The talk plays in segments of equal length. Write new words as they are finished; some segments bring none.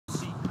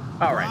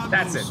All right,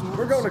 that's it.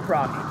 We're going to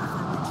Croc.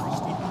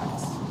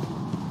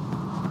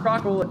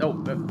 Croc will... Oh,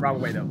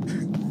 wrong way, though.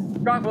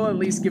 Croc will at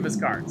least give us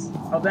cards.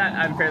 Of that,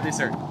 I'm fairly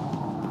certain.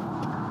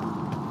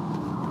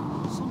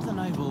 Something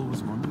I've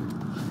always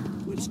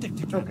wondered. We'll stick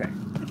together. Okay.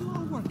 It'll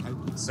all work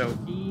out. So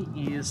he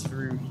is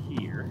through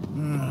here.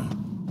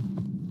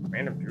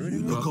 Random druid? You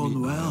look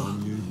on well.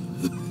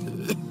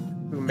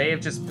 Who may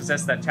have just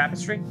possessed that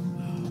tapestry?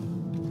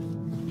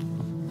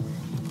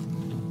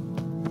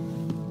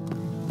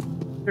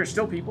 There's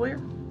still people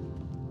here?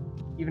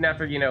 Even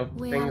after, you know,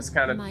 things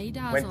kind of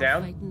went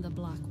down? Fighting the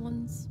black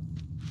ones.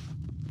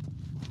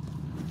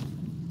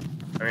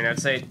 I mean, I'd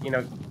say, you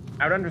know,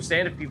 I would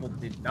understand if people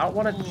did not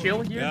want to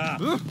chill here.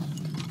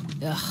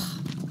 Yeah.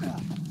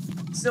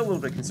 Still a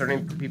little bit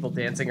concerning that people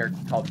dancing are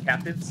called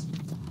captives.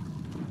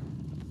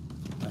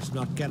 Let's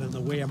not get in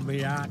the way of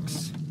me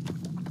axe.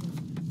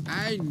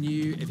 I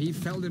knew if he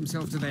filled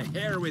himself to the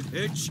hair with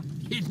hooch,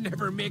 he'd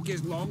never make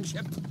his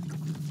longship.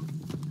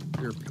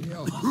 You're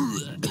pale.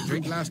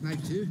 Drink last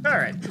night too?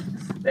 Alright.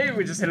 Maybe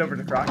we just head over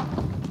to Croc.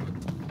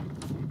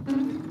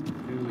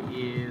 Who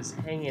is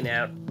hanging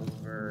out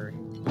over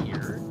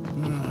here.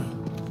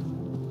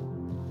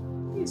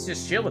 He's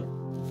just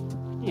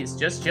chilling. He's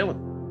just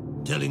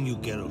chilling. Telling you,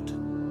 Geralt,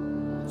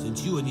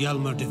 since you and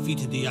Hjalmar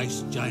defeated the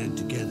ice giant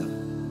together,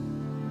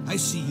 I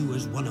see you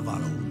as one of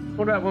our own.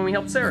 What about when we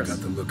helped Ceres?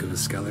 Got the look of a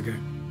Skellige.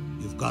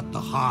 You've got the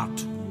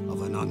heart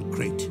of an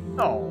Uncrate.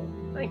 Oh,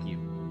 thank you.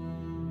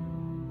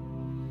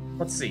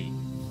 Let's see.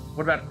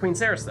 What about Queen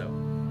Ceres, though?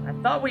 I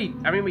thought we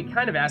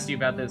kind of asked you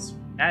about this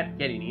at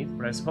Getting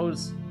but I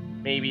suppose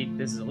maybe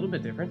this is a little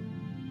bit different.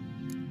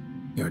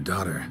 Your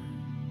daughter.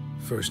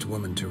 First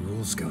woman to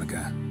rule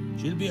Skellige.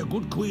 She'll be a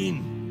good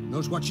queen.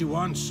 Knows what she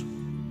wants.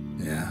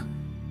 Yeah.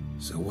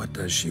 So what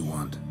does she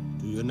want?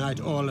 To unite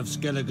all of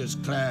Skellige's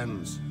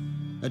clans.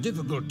 A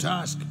difficult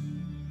task.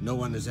 No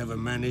one has ever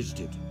managed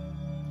it.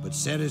 But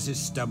Ceres is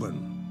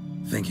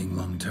stubborn. Thinking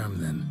long term,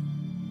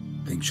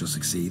 then. Think she'll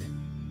succeed?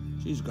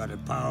 She's got a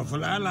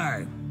powerful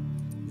ally.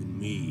 In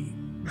me.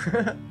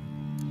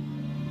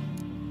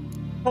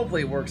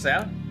 Hopefully it works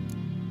out.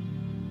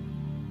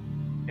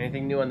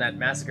 Anything new on that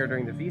massacre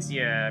during the feast?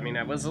 Yeah, I mean,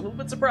 I was a little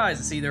bit surprised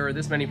to see there were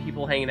this many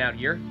people hanging out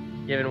here,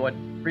 given what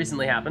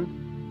recently happened.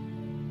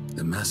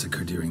 The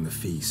massacre during the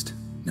feast.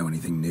 Know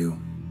anything new?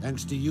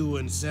 Thanks to you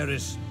and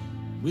Ceres,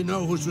 we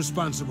know who's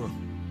responsible.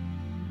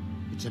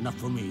 It's enough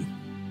for me.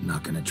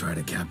 Not gonna try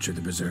to capture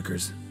the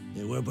berserkers?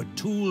 They were but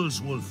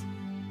tools, Wolf.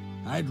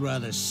 I'd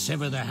rather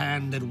sever the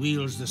hand that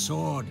wields the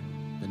sword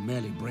than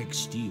merely break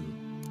steel.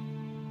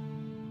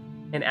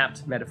 An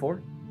apt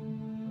metaphor.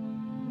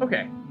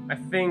 Okay, I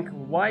think,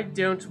 why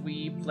don't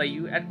we play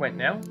you at Gwent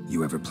now?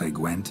 You ever play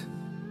Gwent?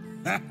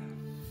 Ha!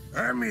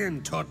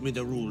 Ermion taught me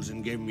the rules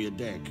and gave me a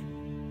deck.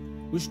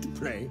 Wish to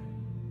play?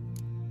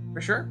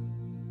 For sure.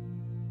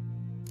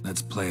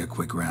 Let's play a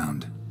quick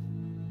round.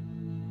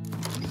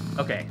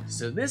 Okay,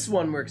 so this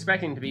one we're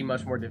expecting to be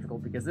much more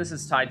difficult because this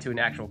is tied to an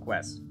actual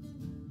quest.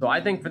 So I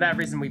think for that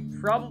reason we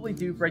probably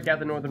do break out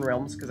the Northern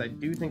Realms, because I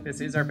do think this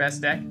is our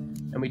best deck,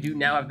 and we do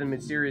now have the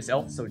Mysterious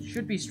Elf, so it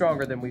should be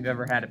stronger than we've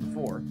ever had it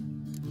before.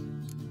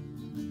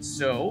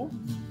 So,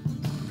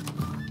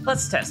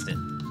 let's test it.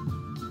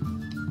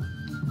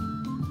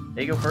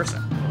 There you go first.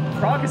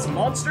 Krog is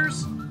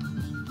monsters?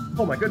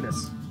 Oh my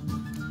goodness.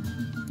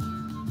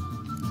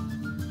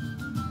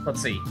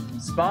 Let's see.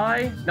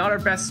 Spy, not our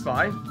best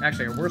spy.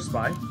 Actually, our worst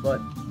spy, but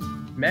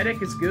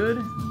Medic is good.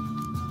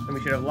 And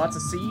we should have lots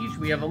of siege.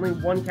 We have only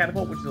one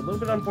catapult, which is a little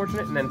bit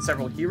unfortunate, and then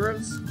several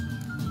heroes.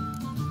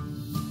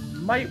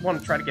 Might want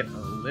to try to get a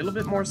little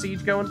bit more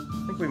siege going.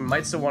 I think we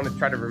might still want to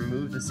try to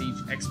remove the siege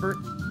expert.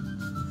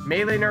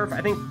 Melee nerf.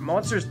 I think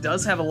monsters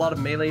does have a lot of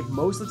melee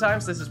most of the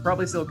time, so this is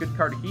probably still a good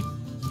card to keep.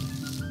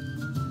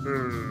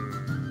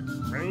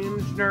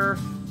 Range nerf,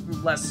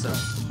 less so.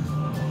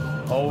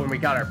 Oh, and we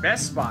got our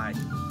best spy.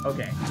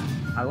 Okay,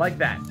 I like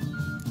that.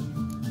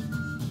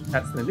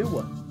 That's the new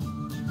one.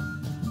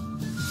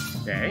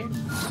 Okay.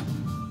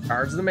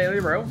 Cards of the melee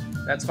row.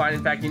 That's fine.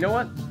 In fact, you know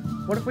what?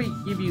 What if we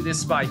give you this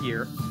spy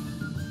here?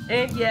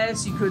 And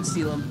yes, you could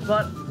steal him,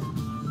 but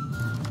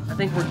I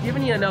think we're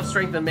giving you enough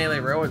strength in the melee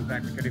row. In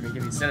fact, we could even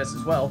give you Stennis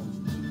as well.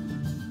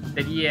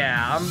 That,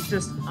 yeah, I'm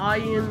just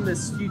eyeing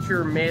this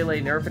future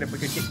melee nerf, and if we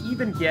could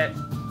even get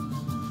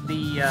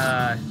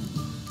the,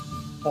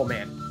 oh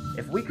man.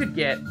 If we could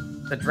get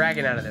the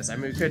dragon out of this, I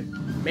mean, we could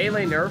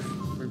melee nerf,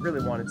 if we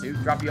really wanted to,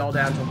 drop you all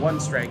down to 1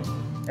 strength,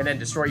 and then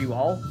destroy you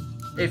all.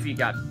 If you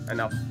got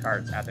enough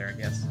cards out there, I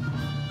guess.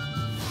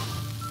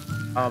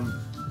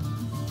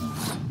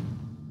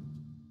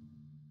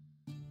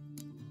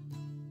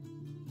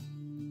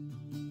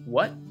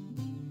 What?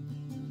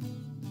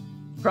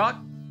 Croc?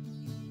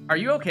 Are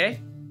you okay?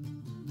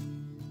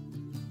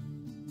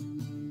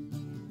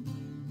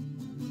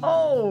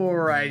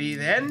 Alrighty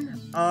then.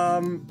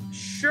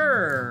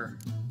 Sure.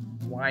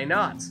 Why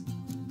not?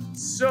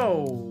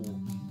 So,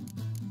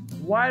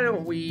 why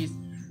don't we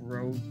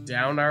throw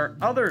down our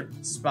other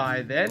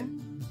spy then?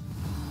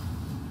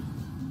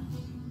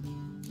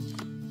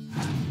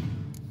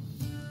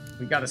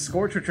 We got a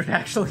Scorch, which would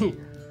actually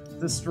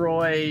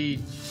destroy,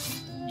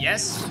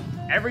 yes,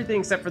 everything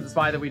except for the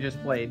spy that we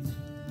just played.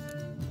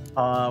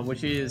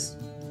 Which is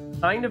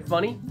kind of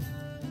funny,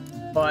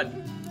 but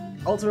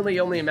ultimately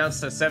only amounts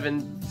to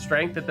 7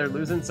 strength that they're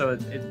losing, so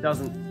it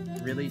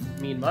doesn't really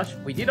mean much.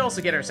 We did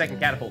also get our second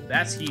catapult.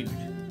 That's huge.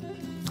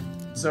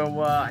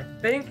 So I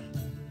think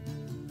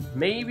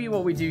maybe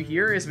what we do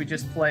here is we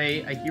just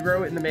play a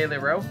hero in the melee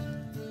row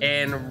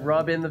and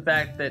rub in the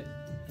fact that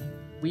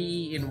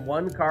we in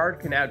one card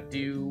can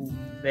outdo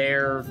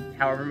their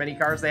however many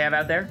cards they have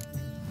out there.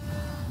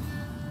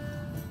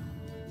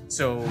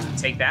 So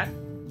take that.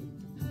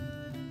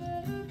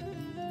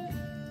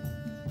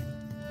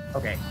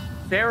 Okay,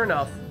 fair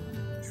enough.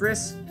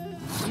 Triss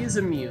is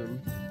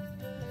immune,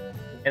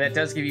 and that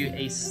does give you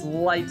a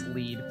slight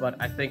lead, but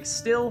I think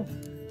still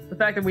the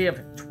fact that we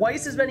have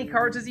twice as many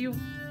cards as you,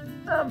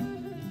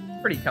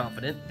 pretty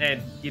confident.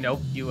 And, you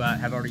know, you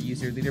have already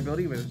used your leader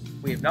ability, but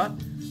we have not.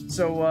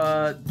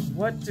 So,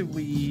 what do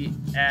we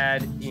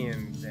add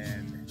in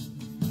then?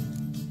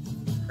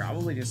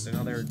 Probably just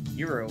another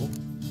hero, to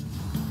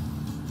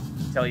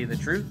tell you the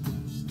truth.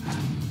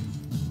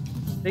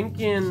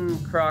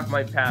 Thinking Croc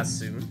might pass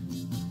soon.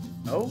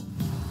 Oh?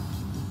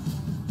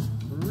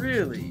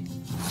 Really?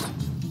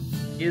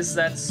 Is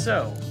that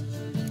so?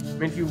 I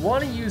mean, if you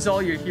want to use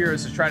all your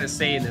heroes to try to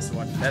stay in this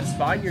one, that's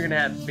fine. You're going to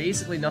have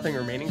basically nothing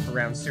remaining for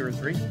rounds 2 or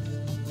 3.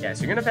 Yeah,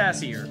 so you're going to pass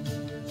here.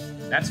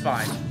 That's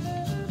fine.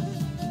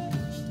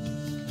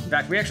 In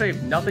fact, we actually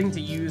have nothing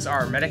to use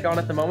our medic on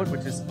at the moment,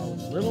 which is a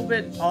little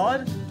bit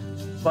odd,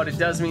 but it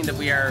does mean that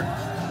we are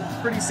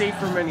pretty safe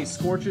from any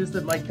scorches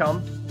that might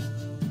come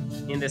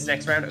in this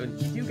next round.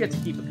 You do get to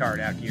keep a card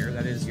out here.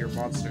 That is your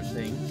monster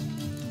thing.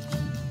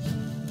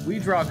 We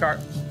draw a card.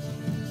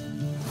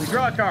 We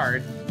draw a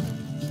card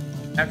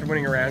after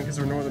winning a round because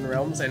we're Northern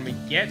Realms, and we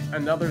get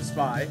another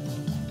spy.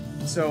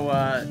 So,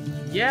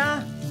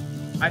 yeah,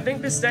 I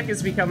think this deck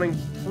is becoming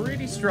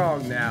pretty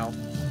strong now.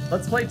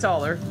 Let's play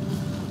taller.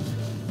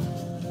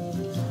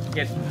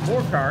 Get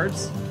 4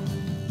 cards,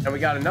 and we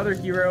got another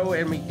hero,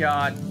 and we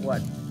got,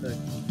 what, the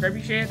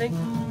Trebuchet, I think?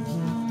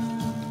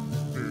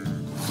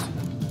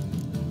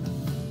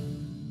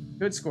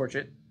 Could Scorch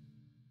it.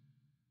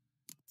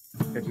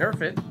 Could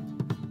nerf it.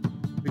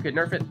 We could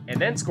nerf it and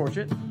then Scorch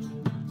it.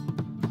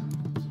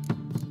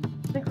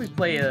 I think we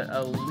play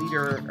a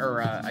leader or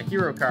a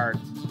hero card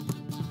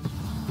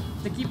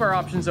to keep our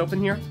options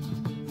open here.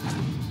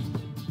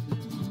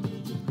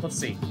 Let's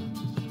see.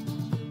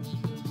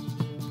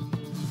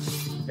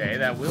 Okay,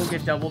 that will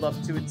get doubled up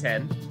to a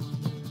 10.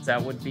 So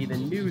that would be the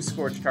new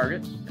Scorch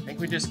target. I think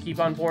we just keep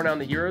on pouring on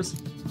the heroes.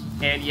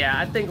 And yeah,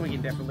 I think we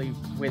can definitely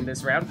win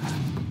this round.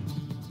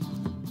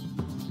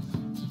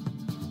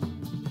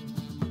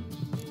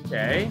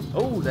 Okay.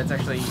 Oh, that's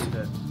actually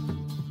the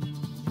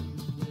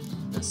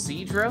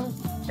siege row.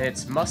 And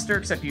it's muster,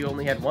 except you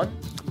only had 1.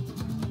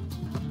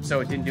 So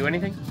it didn't do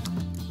anything.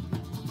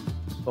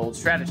 Bold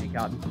strategy,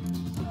 Cotton.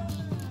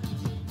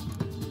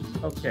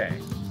 Okay.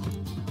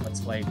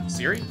 Let's play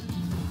Siri.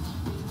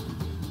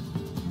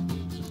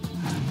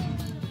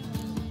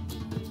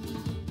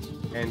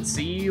 And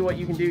see what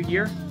you can do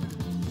here.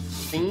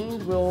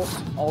 Fiend will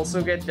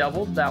also get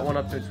doubled. That one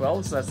up to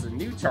 12, so that's the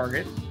new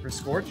target for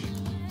Scorch.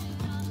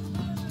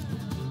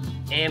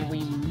 And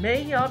we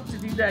may opt to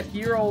do that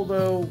here,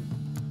 although...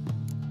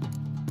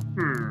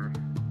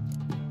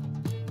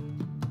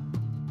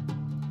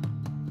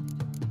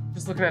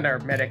 Just looking at our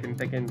medic and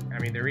thinking, I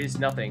mean, there is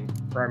nothing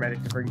for our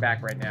medic to bring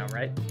back right now,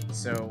 right?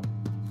 So,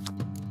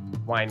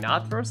 why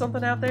not throw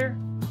something out there?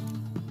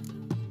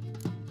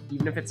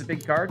 Even if it's a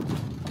big card?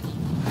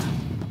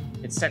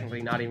 It's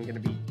technically not even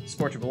going to be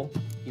Scorchable,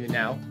 even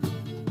now.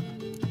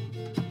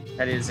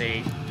 That is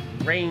a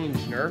range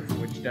nerf,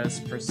 which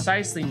does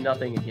precisely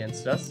nothing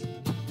against us,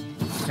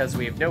 because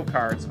we have no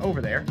cards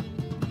over there.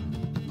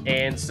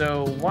 And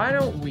so, why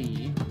don't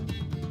we...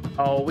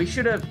 Oh, we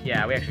should have...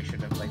 Yeah, we actually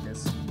shouldn't have played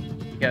this,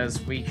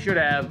 because we should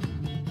have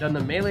done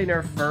the melee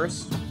nerf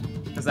first,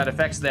 because that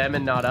affects them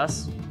and not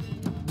us.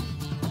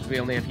 Because we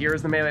only have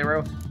heroes in the melee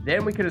row.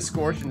 Then we could have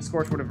Scorched, and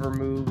Scorch would have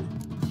removed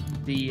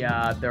the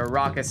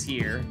Raucous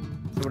here.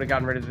 So would have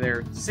gotten rid of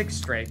their 6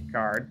 strength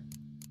card.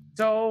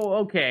 So,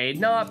 okay,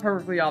 not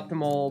perfectly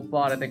optimal,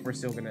 but I think we're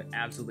still going to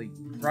absolutely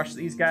crush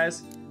these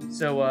guys.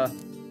 So,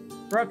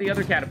 throw out the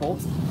other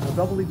catapult. We'll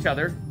double each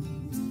other.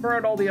 Throw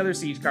out all the other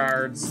siege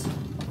cards.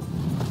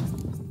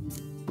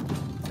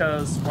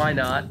 Because, why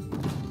not?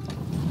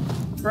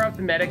 Throw out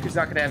the medic, who's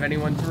not going to have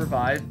anyone to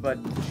revive, but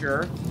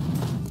sure.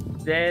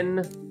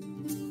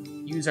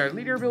 Then, use our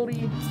leader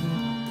ability.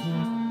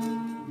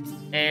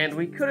 And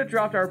we could have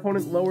dropped our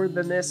opponent lower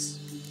than this.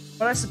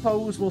 But I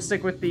suppose we'll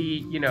stick with the,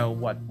 you know,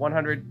 what,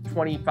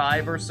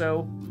 125 or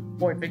so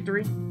point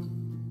victory?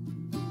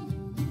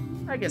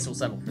 I guess we'll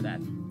settle for that.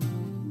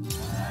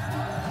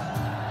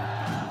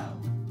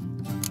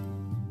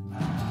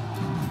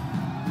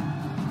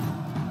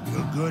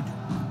 You're good.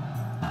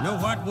 Know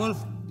what,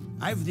 Wolf?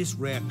 I've this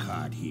rare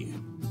card here.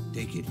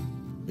 Take it.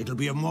 It'll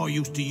be of more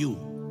use to you.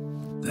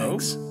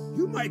 Thanks. Oh?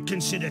 You might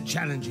consider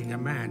challenging a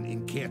man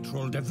in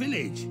Caertrolda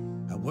village.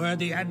 A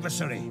worthy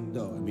adversary,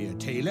 though a mere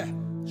tailor.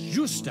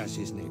 Justas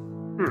his name.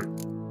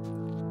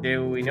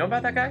 Do we know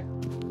about that guy?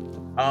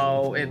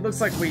 Oh, it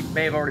looks like we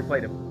may have already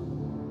played him.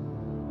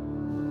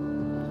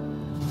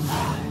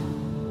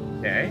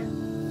 Okay.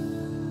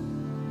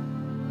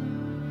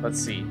 Let's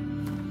see.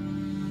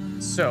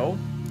 So.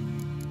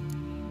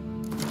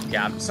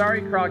 Yeah, I'm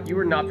sorry, Croc, you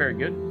were not very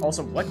good.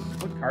 Also, what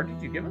card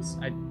did you give us?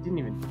 I didn't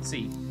even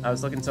see. I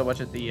was looking so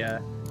much at the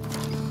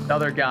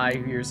other guy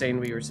who you were saying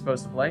we were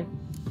supposed to play.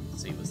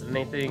 Let's see, was it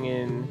anything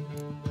in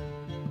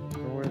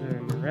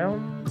Northern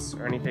Realms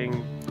or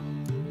anything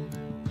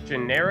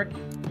generic?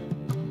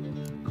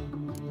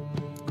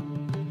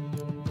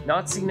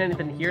 Not seen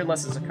anything here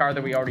unless it's a card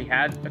that we already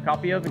had a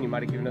copy of and you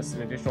might have given us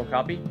an additional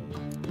copy.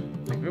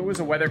 If it was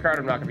a weather card,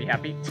 I'm not gonna be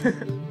happy.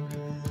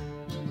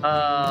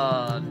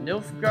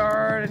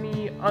 Nilfgaard,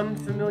 any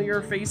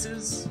unfamiliar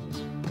faces?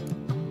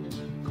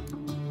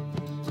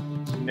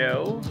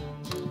 No.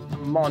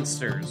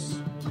 Monsters.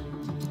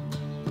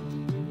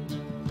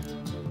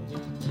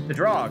 The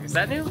Drog, is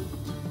that new?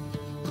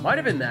 Might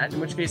have been that, in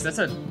which case that's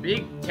a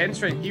big 10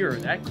 strength hero.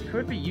 That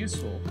could be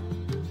useful.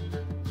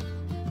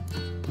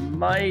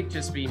 Might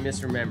just be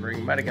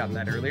misremembering. Might have gotten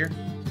that earlier.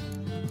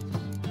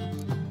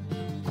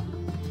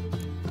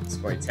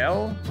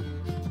 Scoia'tael.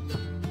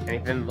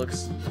 Anything that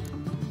looks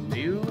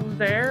new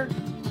there?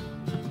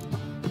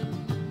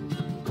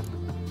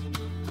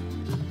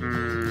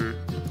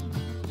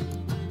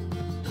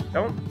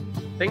 Don't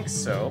think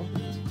so.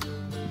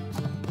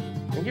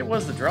 I think it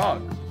was the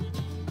Drog. In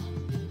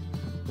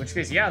which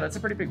case, yeah, that's a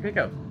pretty big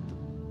pickup.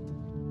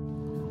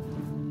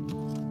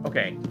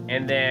 Okay,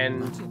 and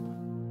then...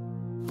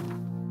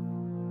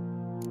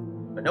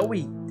 But no,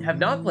 we have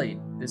not played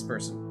this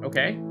person.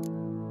 Okay.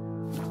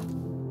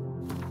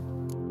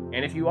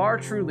 And if you are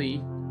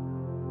truly...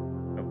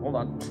 Oh, hold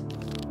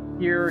on.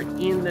 Here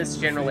in this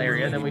general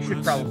area, then we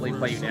should probably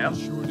play you now.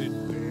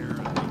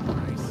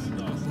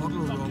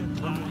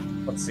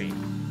 Let's see.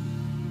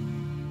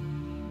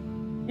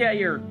 Yeah,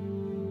 you're a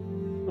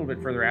little bit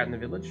further out in the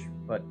village,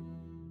 but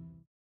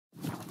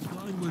we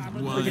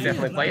can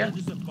definitely play you.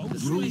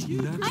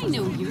 I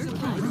know you're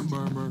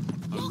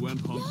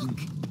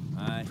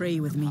Pray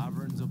with me.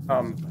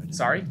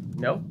 Sorry?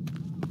 No?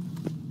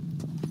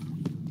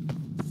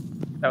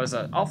 That was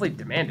awfully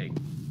demanding.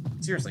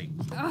 Seriously.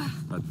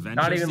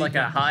 Not even like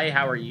a hi,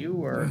 how are you?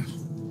 Or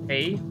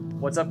hey,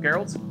 what's up,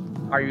 Geralt?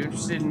 Are you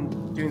interested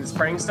in doing this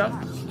praying stuff?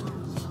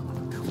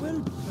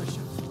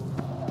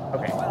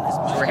 Okay,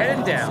 so we're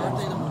headed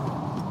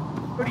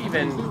down. Could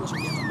even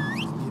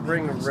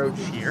bring Roach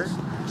here.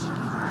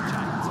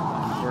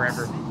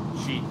 Wherever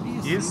she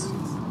is.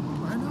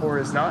 Or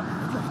is not.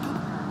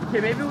 Okay,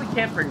 maybe we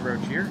can't bring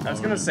Roach here. I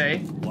was gonna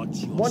say,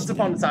 once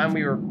upon a time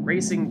we were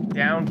racing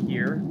down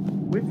here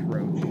with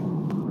Roach.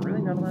 We're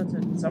really not allowed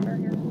to summon her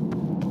here?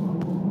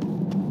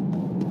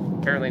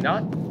 Apparently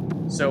not.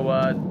 So,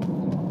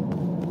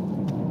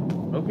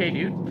 okay,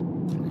 dude.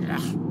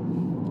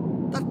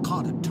 That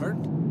caught a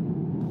turn.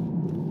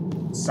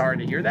 Sorry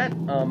to hear that.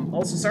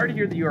 Also sorry to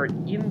hear that you are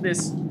in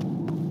this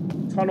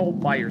tunnel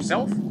by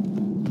yourself.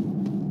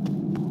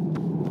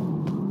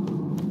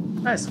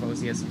 I suppose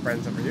he has some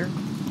friends over here.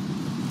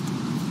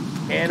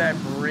 Can I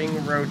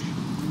bring Roach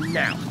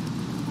now?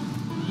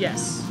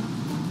 Yes.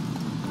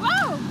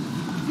 Whoa!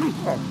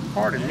 Oh,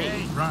 pardon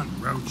me. Run,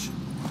 Roach.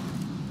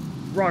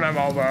 Run him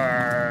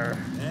over.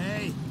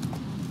 Hey.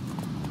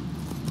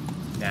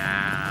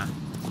 Nah.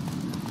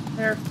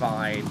 They're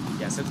fine.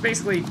 Yes, it's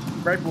basically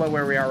right below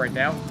where we are right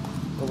now.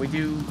 But we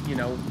do, you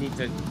know, need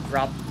to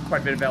drop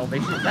quite a bit of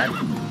elevation with that.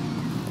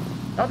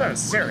 Oh, that was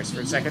serious for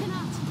a second.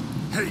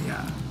 Hey,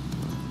 ya.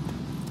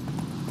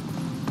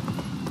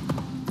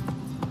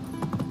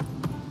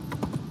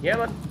 Yeah,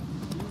 man.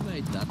 You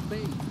made that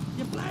big.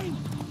 You're blind.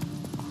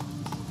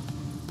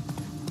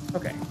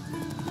 Okay.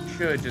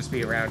 Should just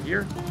be around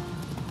here.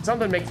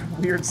 Something makes a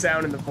weird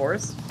sound in the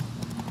forest.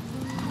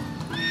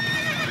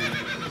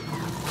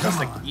 Just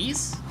the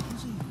geese?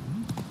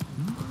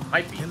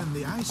 Might be. Killing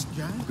the ice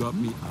giant. Got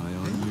me eye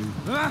on you.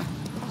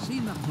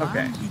 Seen that plan?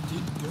 Okay. You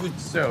did good.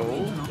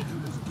 So,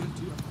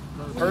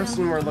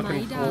 person we're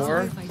looking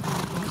for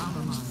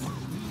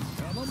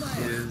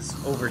is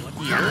over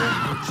here.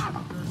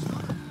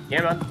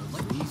 Yeah, man.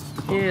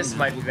 This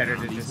might be better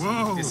to just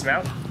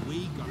dismount. I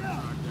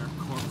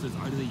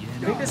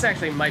think this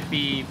actually might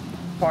be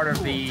part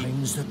of the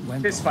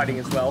fist fighting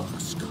as well.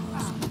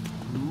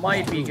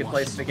 Might be a good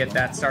place to get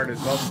that started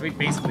as well, so we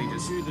basically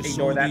just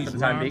ignore that for the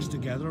time being.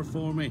 Together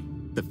for me.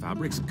 The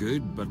fabric's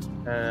good, but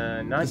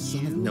Not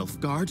you.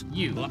 Nilfgaard?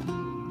 You.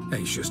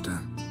 Hey, Schuster.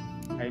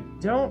 I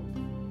don't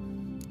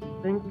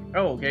think...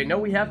 Oh, okay. No,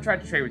 we have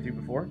tried to trade with you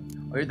before.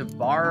 Oh, you're the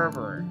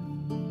barber.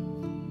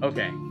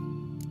 Okay.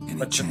 Any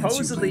But chance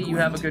supposedly play you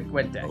have a Gwent? good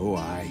Gwent deck. Oh,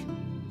 aye.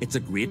 It's a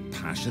great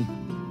passion.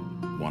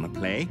 Wanna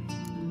play?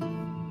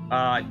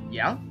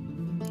 Yeah.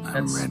 I'm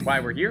That's ready. why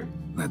we're here.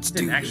 Let's do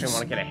Didn't actually this.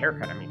 want to get a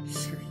haircut. I mean, are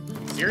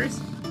you serious?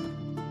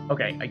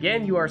 Okay,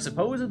 again, you are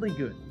supposedly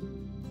good.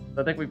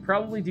 So I think we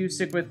probably do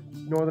stick with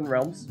Northern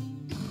Realms.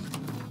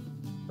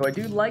 So I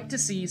do like to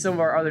see some of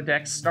our other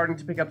decks starting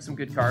to pick up some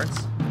good cards.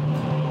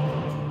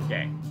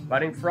 Okay,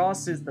 Biting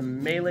Frost is the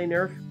melee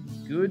nerf.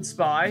 Good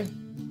spy.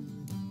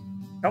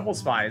 Couple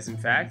spies, in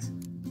fact.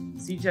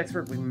 Siege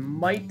Expert, we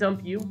might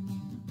dump you.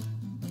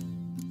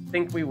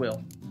 Think we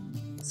will.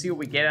 See what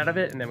we get out of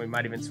it, and then we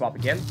might even swap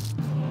again.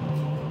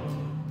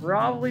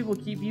 Probably will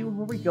keep you.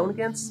 Who are we going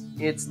against?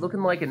 It's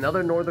looking like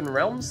another Northern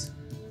Realms.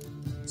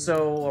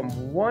 So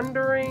I'm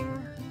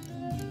wondering,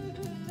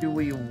 do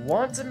we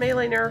want a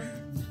melee nerf,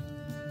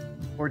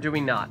 or do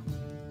we not?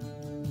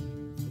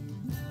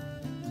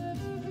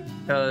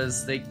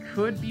 Because they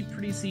could be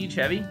pretty siege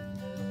heavy,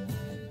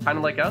 kind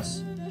of like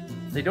us.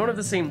 They don't have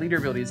the same leader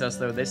ability as us,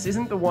 though. This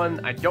isn't the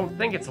one, I don't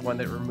think it's the one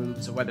that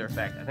removes a weather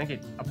effect. I think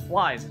it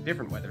applies a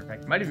different weather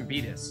effect. It might even be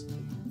this.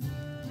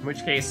 In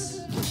which case,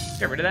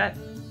 get rid of that.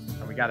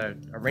 Oh, we got a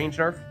range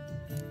nerf.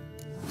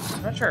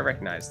 I'm not sure I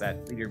recognize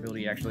that leader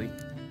ability, actually.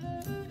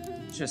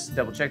 Just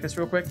double check this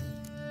real quick.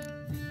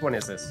 Which one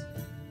is this?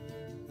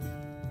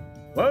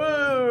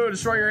 Whoa!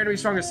 Destroy your enemy's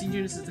strongest siege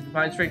units is the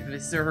combined strength of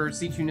his or her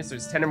siege units.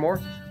 There's 10 or more.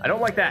 I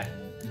don't like that.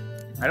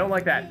 I don't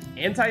like that.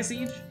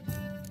 Anti-siege?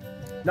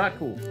 Not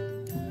cool.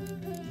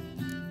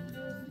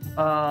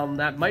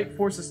 That might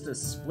force us to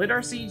split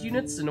our siege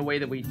units in a way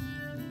that we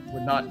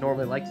would not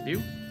normally like to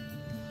do.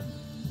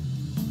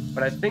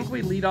 But I think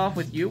we lead off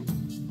with you.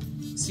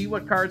 See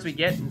what cards we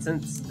get, and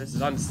since this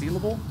is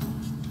unstealable,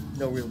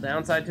 no real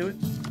downside to it.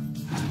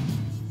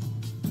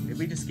 Did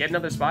we just get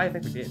another spy? I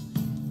think we did.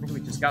 I think we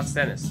just got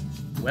Stennis.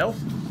 Well,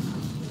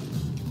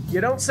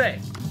 you don't say.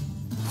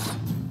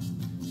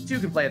 Two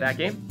can play that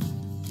game.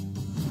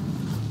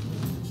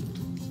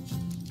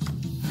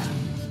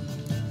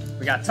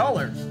 We got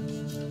Taller.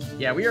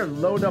 Yeah, we are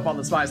loaded up on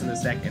the spies in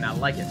this deck, and I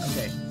like it.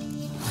 Okay.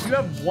 If you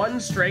have 1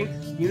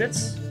 strength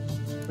units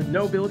with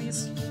no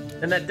abilities,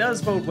 then that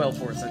does bode well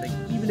for us, I think.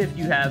 Even if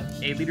you have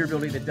a leader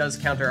ability that does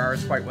counter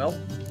ours quite well.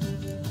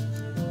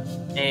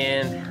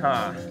 And,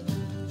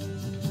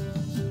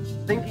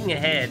 thinking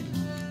ahead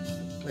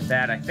with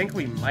that, I think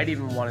we might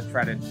even want to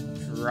try to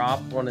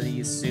drop one of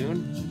these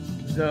soon.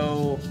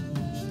 Though,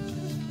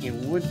 it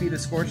would be the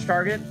Scorch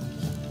target.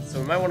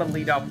 So we might want to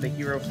lead off with the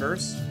hero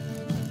first.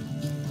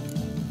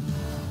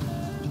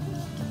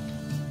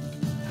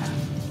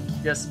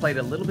 Just played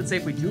a little bit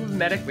safe. We do have a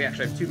medic. We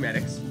actually have 2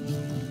 medics.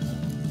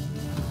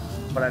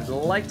 But I'd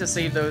like to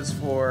save those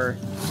for,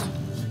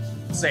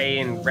 say,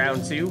 in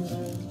round 2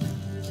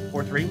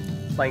 or 3,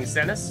 playing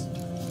Stennis.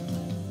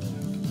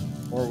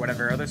 Or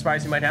whatever other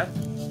spies you might have.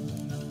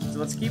 So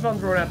let's keep on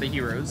throwing out the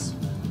heroes.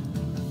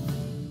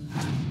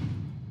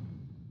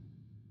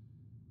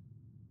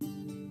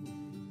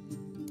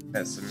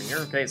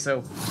 Vesemir. Okay,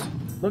 so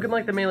looking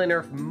like the melee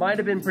nerf might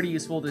have been pretty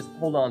useful to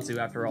hold on to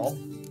after all.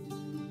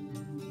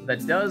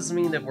 That does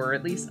mean that we're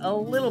at least a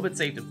little bit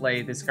safe to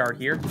play this card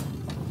here.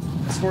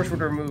 The Scorch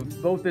would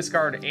remove both this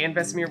card and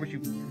Vesemir, which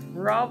you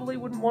probably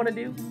wouldn't want to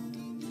do.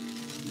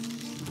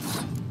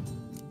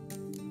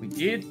 We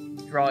did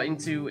draw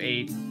into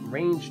a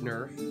range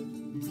nerf.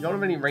 We don't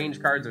have any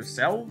range cards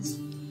ourselves.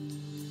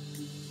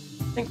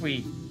 I think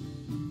we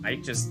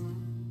might just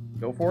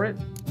go for it.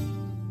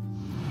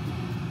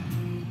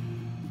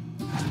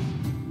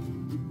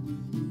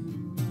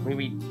 I mean,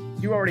 we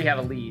do already have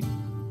a lead.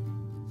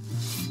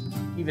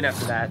 Even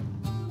after that.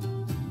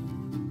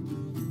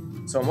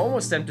 So I'm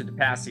almost tempted to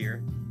pass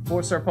here.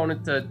 Force our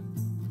opponent to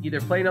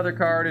either play another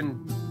card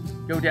and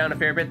go down a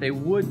fair bit. They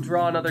would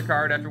draw another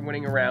card after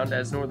winning a round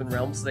as Northern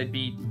Realms, so they'd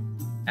be,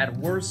 at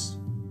worst,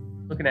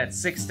 looking at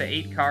 6 to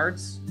 8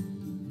 cards.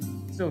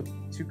 Still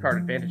 2-card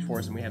advantage for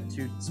us, and we have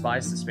 2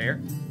 spies to spare.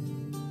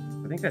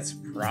 I think that's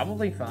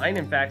probably fine.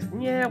 In fact,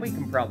 yeah, we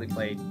can probably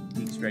play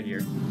Deep right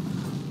here.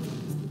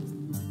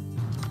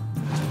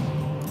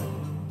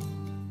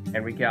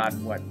 And we got,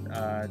 what,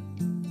 a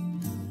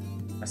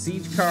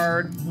siege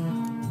card,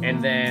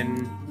 and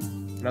then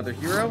another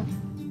hero.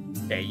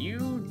 Okay,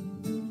 you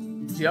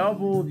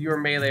doubled your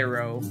melee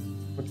row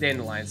with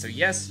Dandelion. So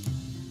yes,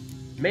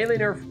 melee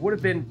nerf would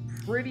have been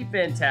pretty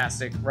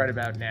fantastic right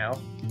about now.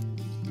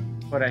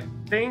 But I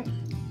think,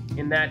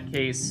 in that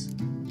case,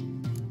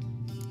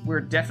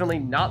 we're definitely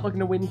not looking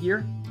to win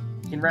here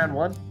in round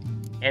 1.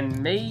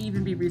 And may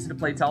even be reason to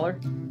play Taller.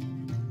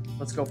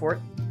 Let's go for it.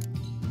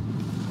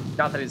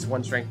 Not that his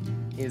 1 strength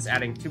is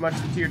adding too much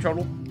to your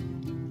total.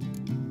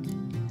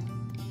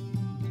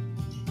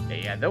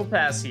 Okay, yeah, they'll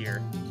pass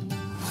here.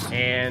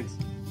 And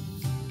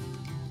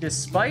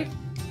despite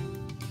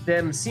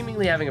them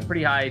seemingly having a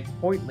pretty high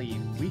point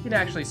lead, we can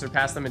actually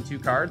surpass them in 2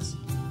 cards,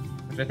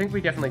 which I think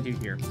we definitely do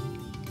here.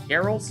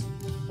 Geralt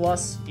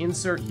plus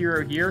insert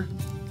hero here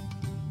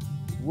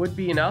would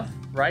be enough,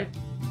 right?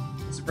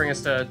 This would bring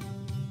us to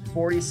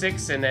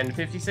 46 and then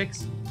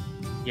 56.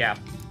 Yeah.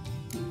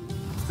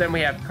 Then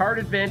we have card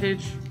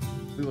advantage.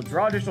 We will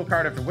draw additional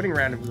card after winning a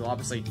round, and we will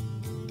obviously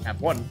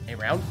have won a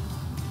round.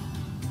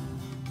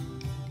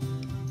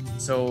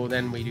 So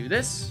then we do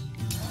this.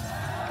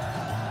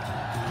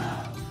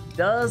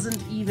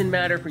 Doesn't even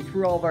matter if we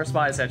threw all of our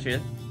spies at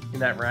you in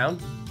that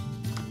round.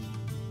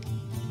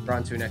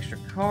 Drawn to an extra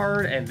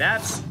card, and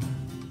that's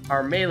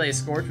our melee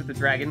Scorch with the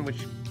dragon, which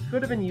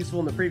could have been useful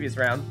in the previous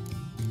round.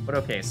 But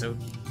okay, so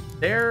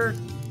their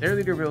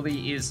leader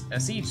ability is a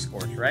Siege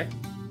Scorch, right?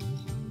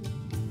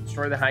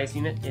 Destroy the highest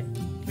unit if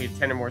we have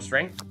 10 or more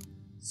strength.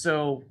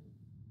 So,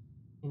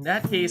 in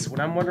that case, what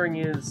I'm wondering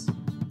is,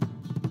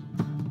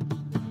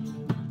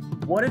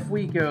 what if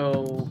we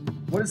go...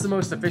 What is the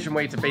most efficient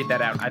way to bait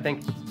that out? I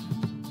think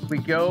we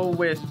go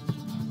with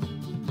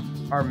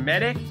our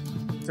medic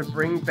to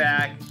bring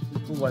back...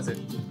 Who was it?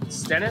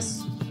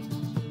 Stennis?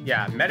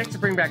 Yeah, medic to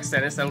bring back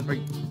Stennis. That'll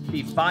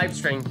be 5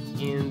 strength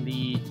in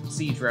the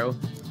siege row.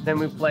 Then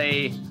we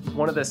play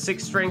one of the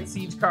 6 strength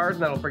siege cards,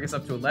 and that'll bring us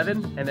up to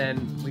 11. And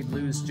then we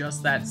lose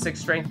just that 6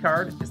 strength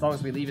card, as long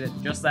as we leave it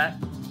at just that.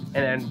 And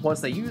then once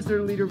they use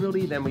their leader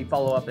ability, then we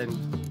follow up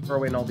and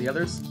throw in all the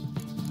others.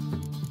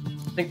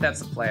 I think that's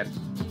the plan.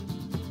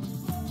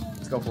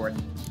 Let's go for it.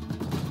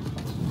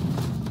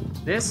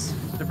 This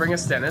to bring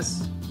us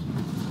Stennis.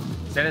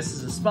 Stennis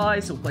is a spy,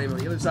 so we'll play him on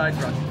the other side,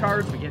 draw 2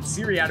 cards. We get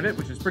Siri out of it,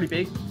 which is pretty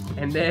big.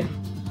 And then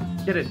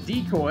get a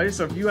decoy,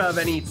 so if you have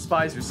any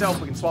spies yourself,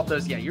 we can swap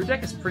those. Yeah, your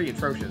deck is pretty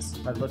atrocious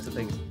by the looks of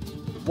things.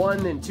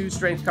 1 and 2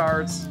 strength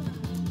cards.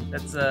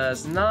 That's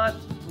it's not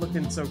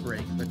looking so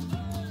great, but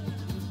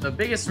the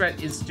biggest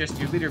threat is just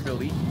your leader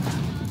ability.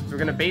 So we're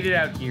gonna bait it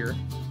out here.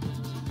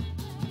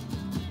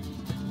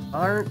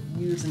 Aren't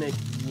using it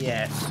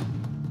yet.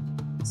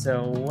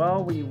 So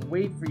while we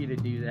wait for you to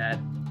do that,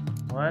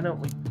 why don't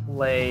we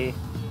play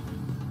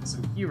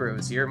some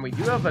heroes here? And we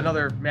do have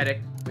another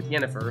medic with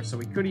Yennefer, so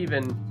we could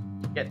even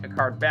get a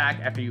card back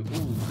after you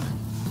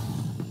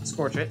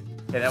Scorch it.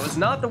 Okay, that was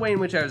not the way in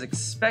which I was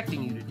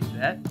expecting you to do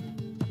that.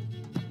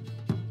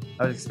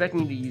 I was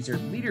expecting you to use your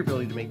leader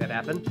ability to make that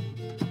happen.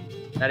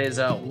 That is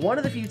one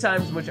of the few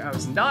times in which I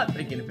was not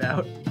thinking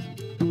about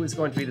who is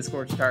going to be the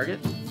Scorch target.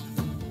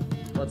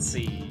 Let's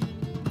see.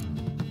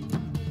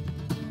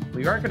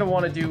 We aren't going to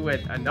want to do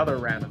another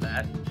round of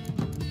that.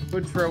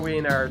 Could throw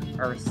in our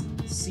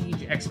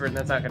siege expert, and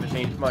that's not going to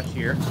change much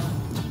here.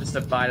 Just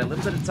to bide a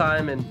little bit of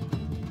time, and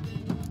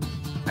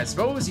I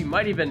suppose you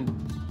might even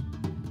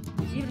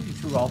if you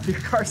threw all 3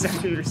 cards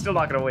at you, you're still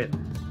not going to win.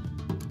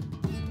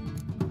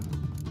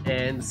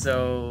 And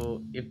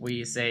so if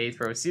we say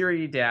throw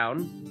Siri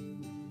down,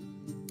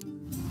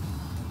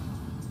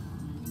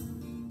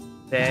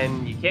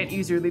 then you can't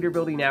use your leader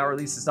ability now, or at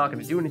least it's not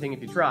going to do anything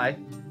if you try.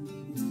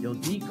 You'll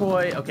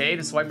decoy, okay,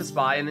 to swipe a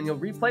spy, and then you'll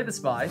replay the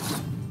spy,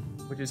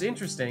 which is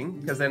interesting,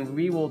 because then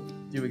we will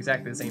do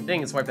exactly the same thing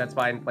and swipe that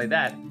spy and play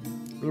that.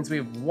 Means we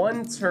have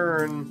 1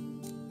 turn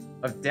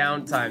of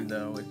downtime,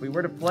 though. If we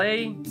were to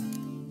play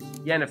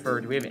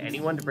Yennefer, do we have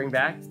anyone to bring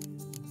back?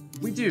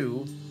 We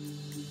do.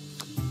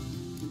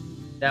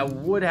 That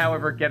would,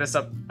 however, get us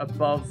up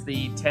above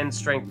the 10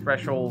 strength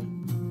threshold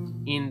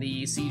in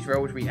the siege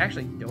row, which we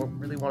actually don't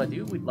really want to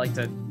do. We'd like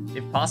to,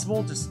 if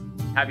possible, just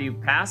have you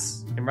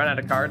pass and run out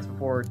of cards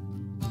before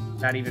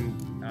that even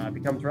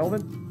becomes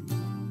relevant.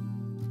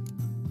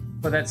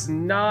 But that's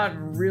not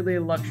really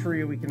a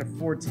luxury we can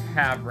afford to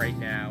have right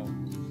now,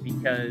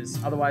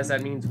 because otherwise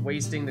that means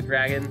wasting the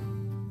dragon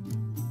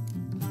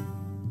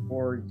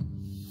or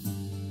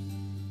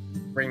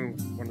bring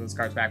one of those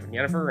cards back with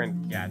Yennefer,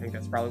 and yeah, I think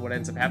that's probably what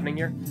ends up happening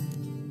here.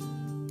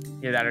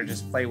 Either that or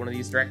just play one of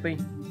these directly.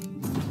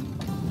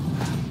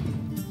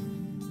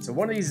 So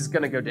one of these is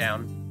going to go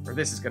down, or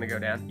this is going to go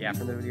down. Yeah,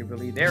 from the video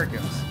ability. There it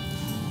goes.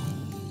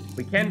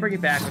 We can bring it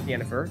back with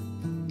Yennefer,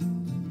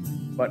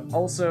 but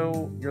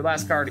also your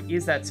last card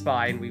is that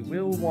spy, and we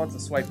will want to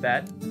swipe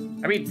that.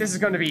 I mean, this is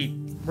going to be...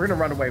 We're going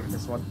to run away with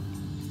this one.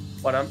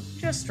 But I'm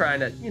just trying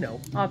to, you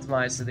know,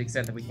 optimize to the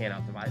extent that we can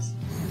optimize.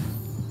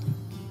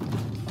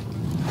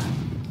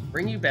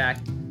 Bring you back.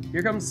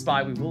 Here comes the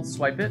spy. We will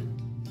swipe it.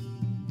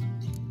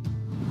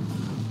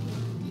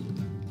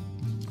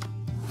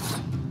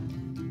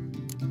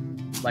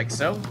 Like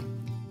so.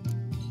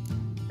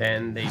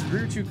 Then they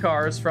drew 2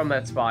 cards from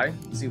that spy.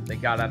 Let's see what they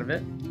got out of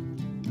it.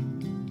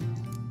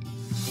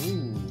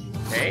 Ooh,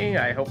 okay,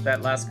 I hope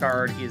that last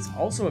card is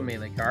also a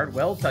melee card.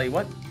 Well, tell you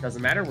what,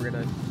 doesn't matter. We're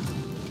gonna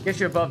get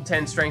you above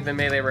 10 strength and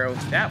melee row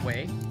that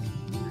way.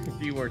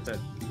 If you were to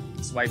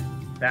swipe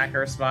back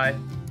our spy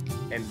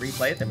and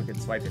replay it, then we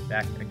could swipe it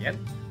back again.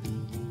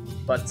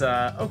 But,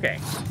 okay.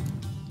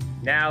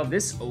 Now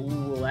this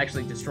will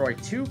actually destroy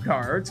 2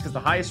 cards, because the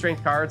highest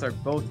strength cards are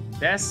both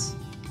Bess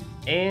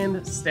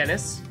and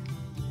Stennis.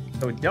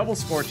 So a double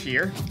Scorch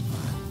here.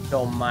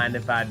 Don't mind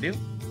if I do.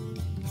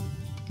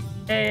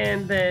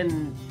 And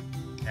then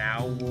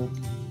now we'll...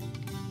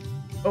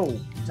 Oh,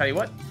 tell you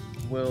what.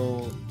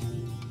 We'll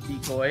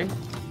decoy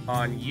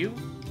on you.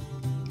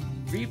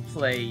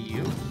 Replay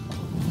you.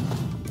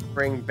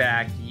 Bring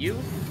back you.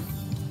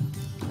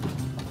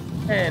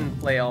 And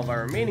play all of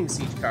our remaining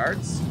siege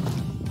cards.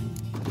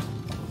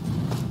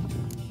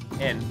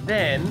 And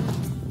then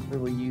we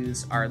will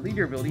use our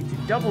leader ability to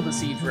double the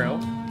siege row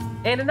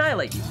and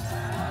annihilate you.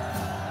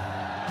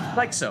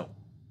 Like so.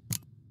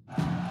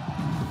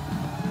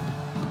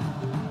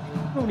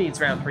 Who needs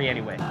round 3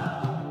 anyway?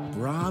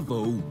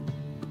 Bravo.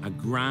 A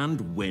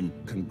grand win.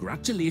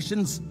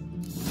 Congratulations.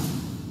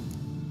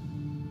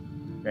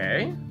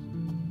 Okay.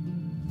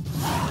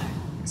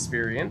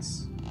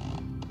 Experience.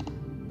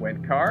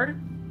 Gwent card.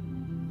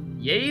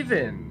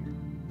 Yaven.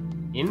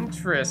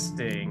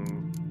 Interesting.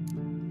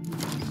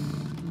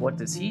 What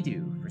does he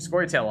do? For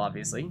Scorytail,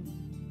 obviously.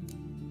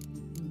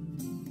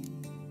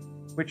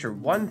 Witcher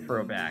 1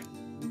 throwback.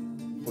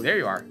 Oh, there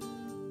you are.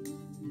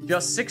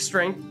 Just 6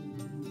 strength,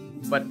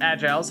 but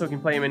agile, so we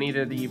can play him in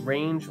either the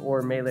range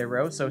or melee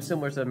row, so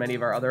similar to many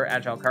of our other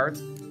agile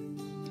cards.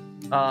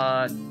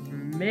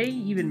 May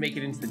even make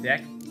it into the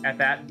deck at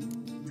that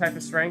type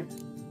of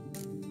strength.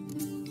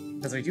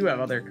 Because we do have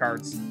other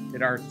cards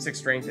that are 6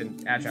 strength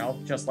and agile,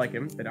 just like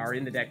him, that are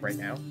in the deck right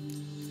now.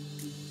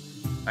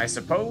 I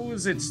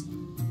suppose it's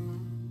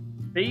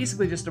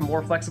basically just a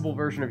more flexible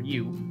version of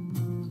you.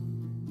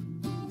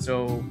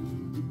 So,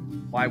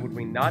 why would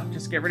we not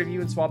just get rid of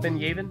you and swap in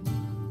Yaven?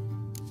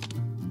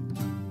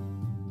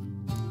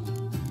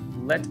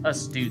 Let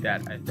us do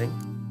that, I think.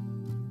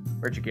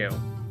 Where'd you go?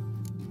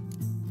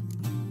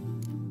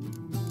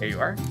 There you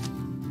are.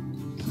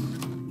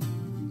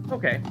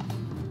 Okay.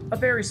 A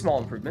very small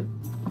improvement.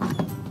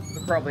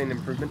 But probably an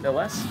improvement, no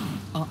less.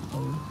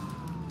 Uh-oh.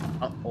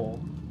 Uh-oh.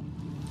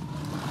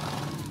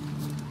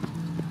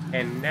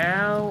 And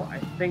now, I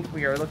think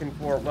we are looking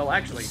for... Well,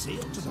 actually,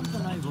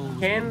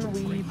 can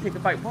we pick a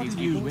fight with these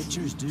people? What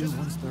do you witchers do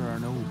once there are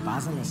no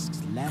basilisks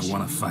left? I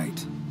want to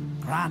fight.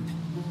 Grant,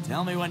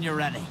 tell me when you're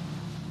ready.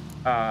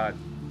 I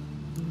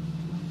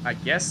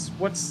guess,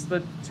 what's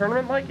the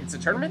tournament like? It's a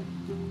tournament?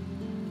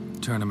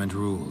 Tournament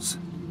rules.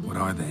 What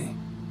are they?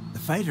 The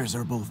fighters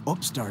are both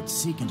upstarts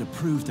seeking to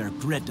prove their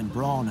grit and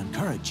brawn and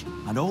courage,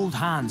 and old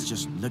hands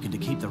just looking to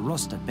keep the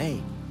rust at bay.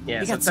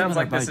 Yeah, You so get it sounds similar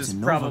like this bouts is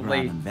in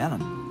probably Novigrad and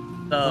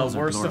Velen. the Those are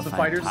worst of the glorified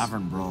fighters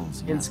tavern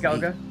brawls, in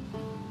Skellige.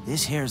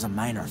 This here's a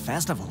minor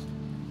festival.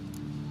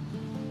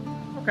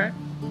 Okay.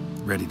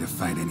 Ready to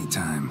fight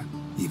anytime.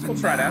 Even We'll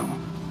try it now. out.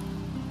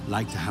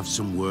 Like to have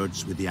some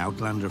words with the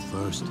Outlander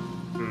first.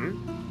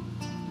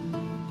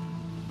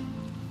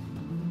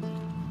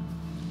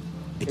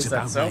 It's Is that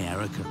about so? my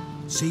Erica.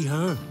 See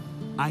her?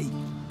 I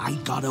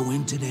got a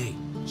win today.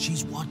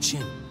 She's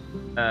watching.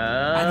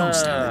 I don't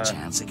stand a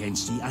chance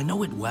against you. I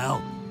know it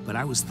well. But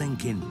I was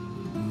thinking,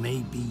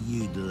 maybe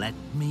you'd let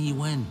me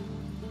win.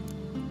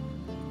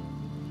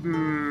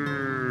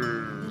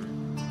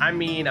 I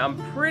mean, I'm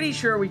pretty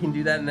sure we can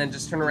do that and then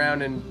just turn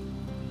around and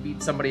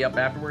beat somebody up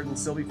afterward and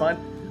still be fine.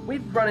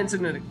 We've run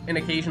into an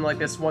occasion like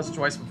this once or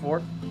twice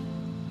before.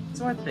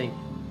 So I think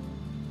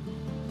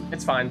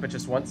it's fine, but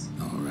just once.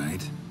 All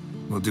right.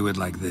 We'll do it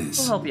like this.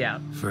 We'll help you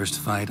out. First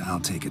fight, I'll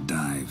take a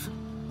dive.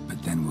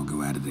 But then we'll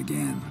go at it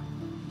again.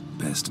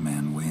 Best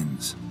man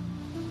wins.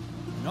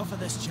 Enough of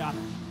this chatter.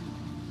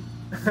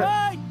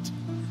 Fight!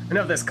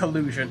 Enough of this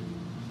collusion.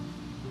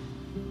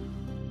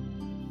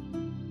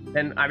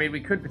 And, I mean,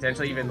 we could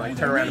potentially even, like,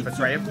 turn around and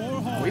betray him.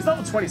 Oh, he's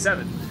level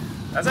 27.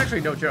 That's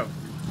actually no joke.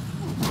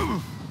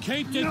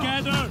 Keep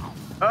together!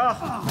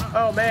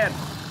 Oh, man.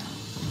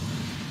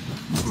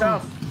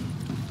 Tough.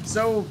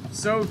 So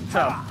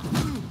tough.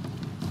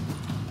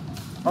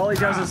 All he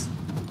does is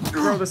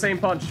throw the same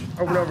punch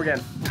over and over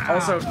again.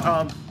 Also,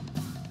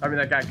 I mean,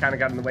 that guy kind of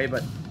got in the way,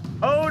 but...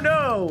 Oh,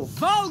 no!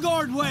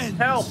 Valgord wins!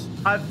 Help!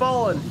 I've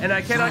fallen, and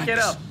I cannot get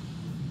up.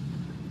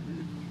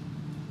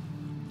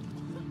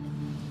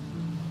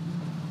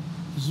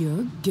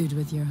 You're good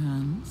with your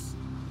hands.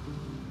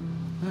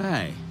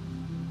 Hey,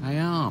 I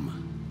am.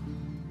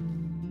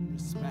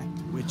 Respect,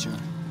 Witcher.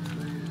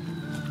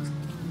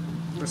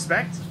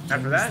 Respect?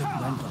 After that?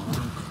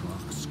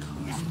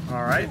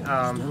 Alright,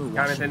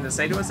 got anything to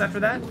say to us after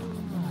that?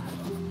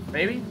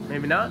 Maybe?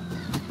 Maybe not?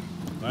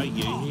 Right,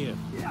 you here.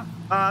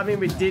 I mean,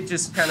 we did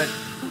just kind of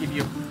give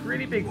you a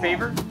pretty big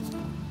favor.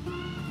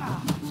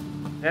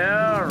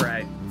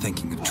 Alright.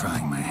 Thinking of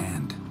trying my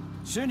hand.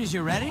 Soon as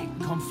you're ready,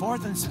 come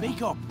forth and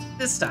speak up.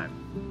 This time,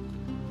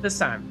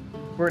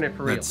 we're in it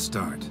for real. Let's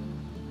start.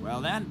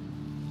 Well then,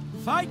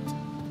 fight!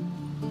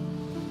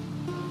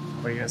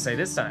 What are you gonna say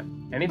this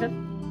time?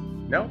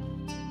 Anything? No?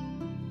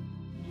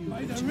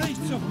 By the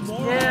rates of more.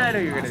 Yeah, I know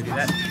you're gonna do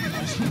that.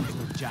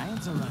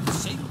 Giants around.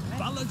 Sing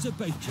ballads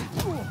about you.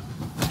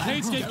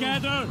 Keep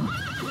together.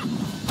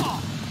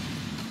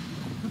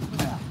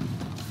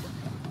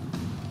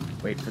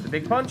 Wait for the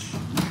big punch.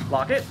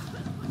 Block it.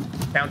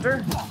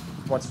 Counter.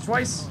 Once or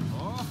twice.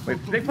 Wait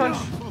for the big punch.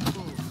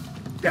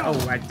 Yeah,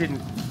 oh, I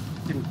didn't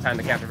time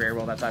the counter very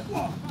well that time.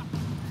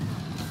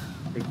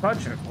 Big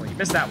punch. Oh, you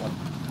missed that one.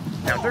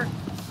 Counter.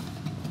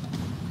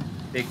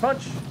 Big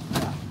punch.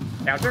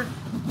 Counter.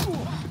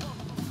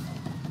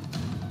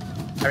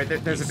 Alright,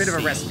 there's a bit of a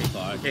recipe,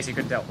 in case you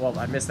couldn't tell. Well,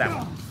 I missed that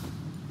one.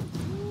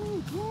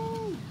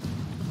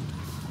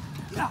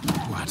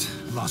 What?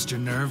 Lost your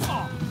nerve?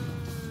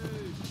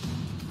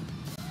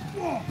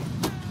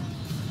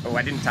 Oh,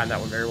 I didn't time that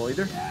one very well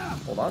either.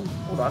 Hold on.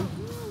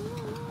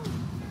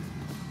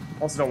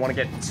 Also don't want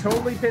to get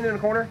totally pinned in a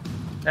corner.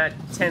 That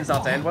tends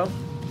not to end well.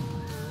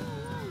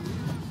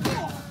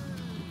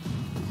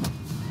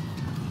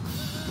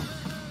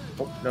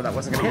 Oh. No, that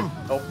wasn't gonna hit.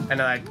 Oh, and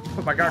then I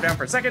put my guard down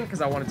for a second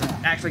because I wanted to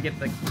actually get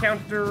the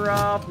counter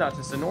up, not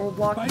just a normal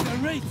block. By the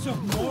rates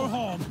of more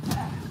harm.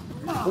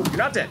 Oh, you're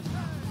not dead.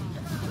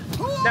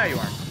 Now you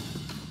are.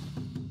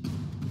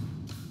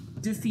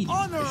 Defeated,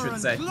 I should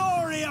say.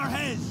 Glory are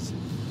his.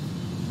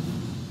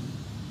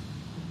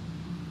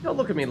 Don't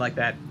look at me like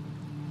that.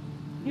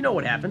 You know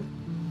what happened.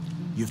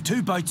 You've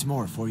 2 bouts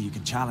more before you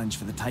can challenge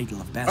for the title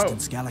of Best Oh. in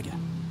Skellige.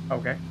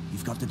 Okay.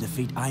 You've got to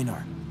defeat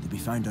Einar, to be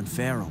found on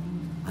Faroe,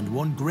 and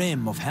 1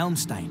 Grim of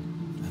Helmstein,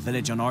 a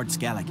village on Ard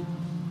Skellige.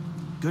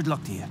 Good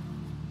luck to you.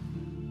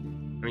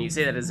 I mean, you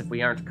say that as if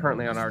we aren't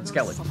currently on Ard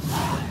Skellige.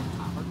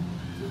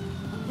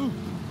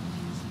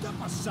 Step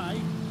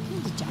aside.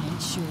 The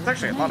giant sure. It's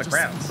actually a lot of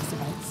crowds.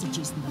 About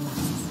seducing the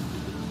lasses.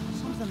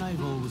 Something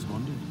I've always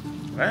wondered.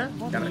 Huh?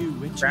 What Got a do you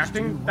witches do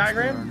crafting once there are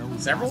diagram? no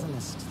Several?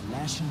 basilisks,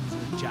 lashings,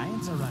 or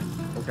giants around?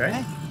 Okay.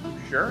 Eh?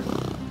 Sure.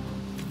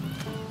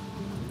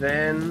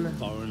 Then,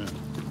 Foreigner,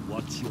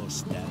 what's your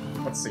step?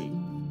 let's see.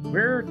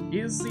 Where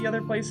is the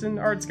other place in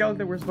Ard Skellige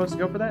that we're supposed to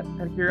go for that,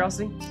 out of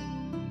curiosity?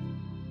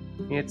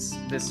 It's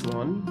this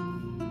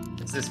one.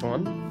 It's this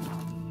one.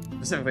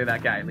 Specifically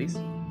that guy, at least.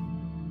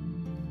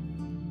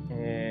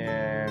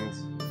 And...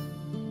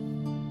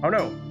 Oh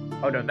no!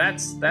 Oh no,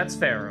 that's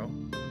Faroe.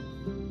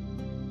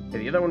 Okay,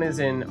 the other one is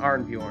in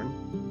Arnbjorn.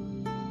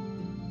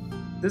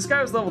 This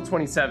guy was level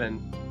 27.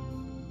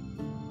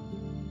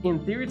 In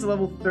theory, it's a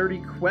level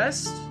 30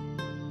 quest.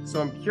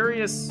 So I'm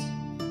curious.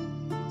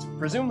 So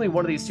presumably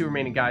one of these 2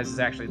 remaining guys is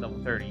actually level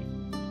 30.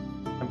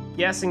 I'm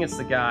guessing it's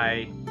the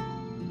guy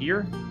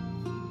here.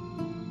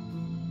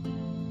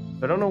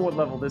 I don't know what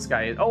level this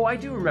guy is. Oh, I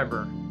do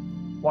remember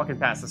walking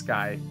past this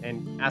guy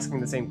and asking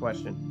the same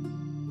question.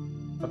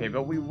 Okay,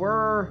 but we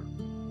were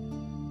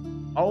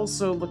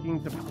also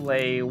looking to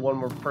play one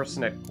more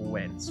person at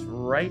GWENT,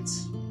 right?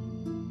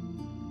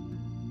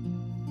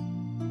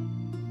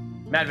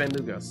 Madman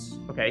Lugos.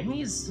 Okay,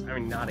 he's, I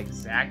mean, not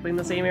exactly in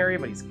the same area,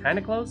 but he's kind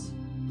of close.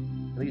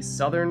 At least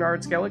southern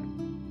Ard Skellige.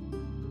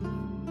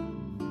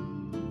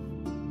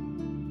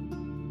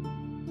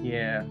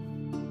 Yeah.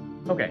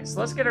 Okay,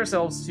 so let's get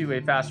ourselves to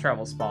a fast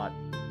travel spot.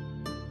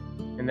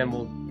 And then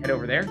we'll head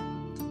over there.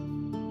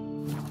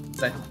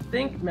 So I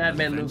think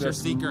Madman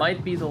Lugos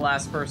might be the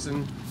last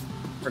person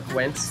for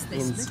GWENT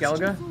in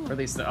Skellige, or at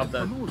least of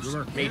the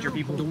major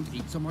people. Don't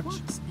eat so much.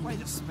 Why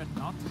the spit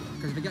not?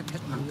 Because if you get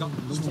hit in the gut,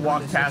 Just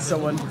walk past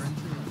someone.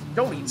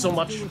 Don't eat so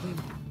much.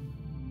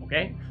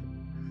 Okay.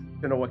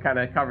 Don't know what kind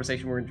of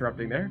conversation we're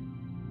interrupting there.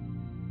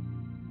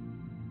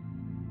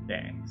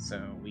 Okay,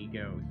 so we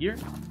go here.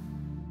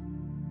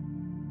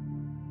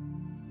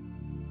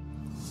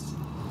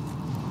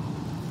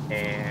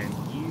 And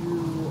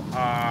you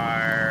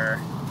are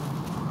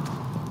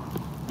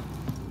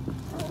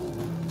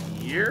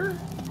here?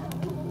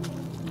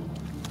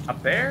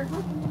 Up there?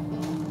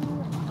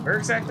 Where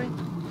exactly?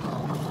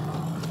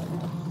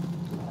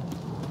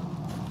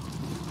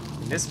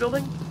 In this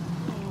building?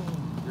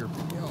 you're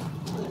pale.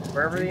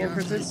 Wherever the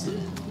entrance is?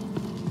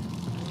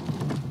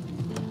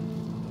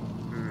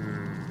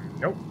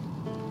 Nope.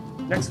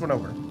 Next one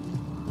over.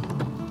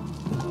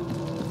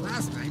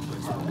 Last night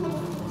was...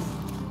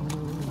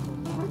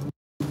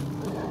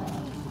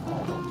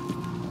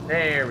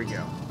 There we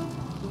go.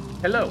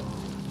 Hello.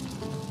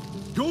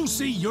 Go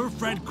see your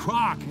friend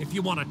Croc if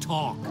you want to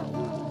talk.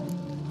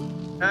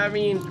 I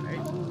mean,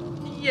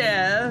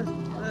 yeah.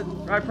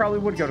 I probably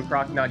would go to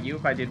Croc, not you,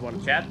 if I did want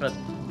to chat, but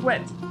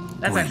GWENT.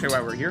 That's GWENT. actually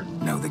why we're here.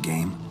 Know the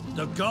game?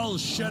 The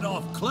gulls shed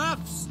off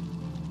cliffs.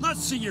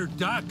 Let's see your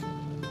duck.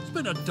 It's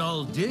been a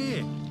dull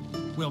day.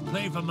 We'll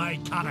play for my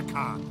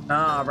Katakan.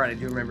 Ah, right, I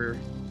do remember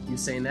you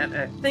saying that.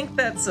 I think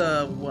that's,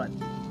 what,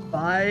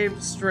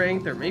 5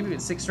 strength, or maybe even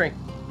 6 strength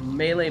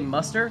melee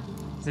muster?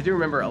 Because I do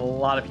remember a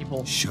lot of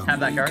people Show have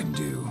me that what card. you can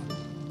do.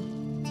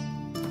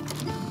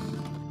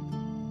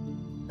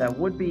 That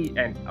would be,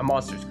 and a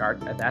monster's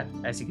card at that,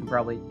 as you can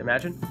probably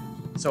imagine.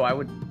 So I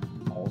would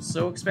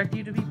also expect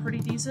you to be pretty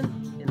decent,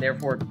 and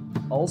therefore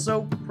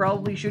also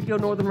probably should go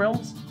Northern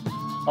Realms.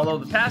 Although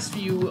the past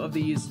few of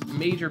these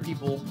major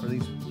people, or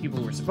these people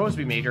who were supposed to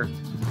be major,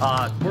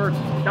 were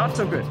not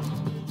so good.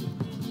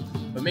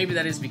 But maybe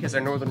that is because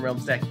our Northern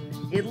Realms deck,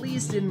 at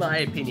least in my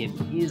opinion,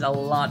 is a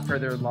lot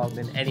further along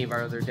than any of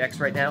our other decks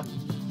right now.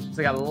 So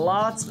we got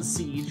lots of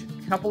siege,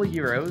 a couple of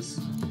Euros.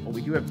 Well,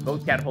 we do have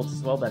both catapults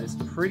as well, that is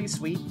pretty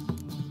sweet.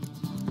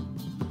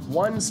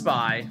 1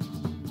 spy.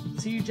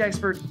 Siege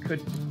expert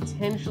could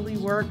potentially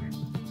work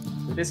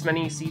with this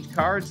many siege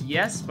cards,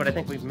 yes, but I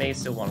think we may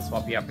still want to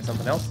swap you out for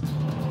something else.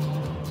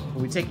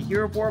 Will we take a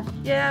hero for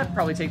him? Yeah,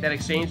 probably take that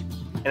exchange.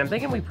 And I'm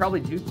thinking we probably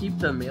do keep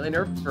the melee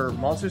nerf for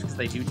monsters because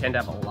they do tend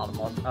to have a lot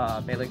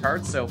of melee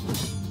cards, so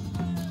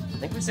I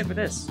think we stick with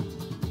this.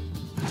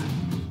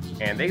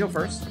 And they go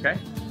first, okay.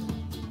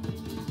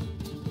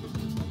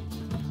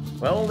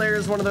 Well,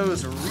 there's one of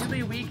those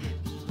really weak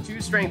 2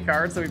 strength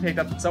cards that we picked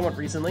up somewhat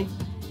recently.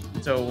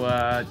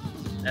 So,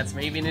 that's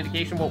maybe an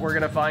indication of what we're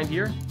going to find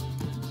here.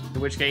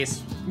 In which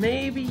case,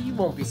 maybe you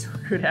won't be so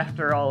good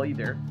after all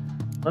either.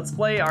 Let's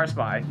play our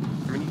spy.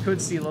 I mean, you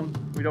could steal him.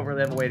 We don't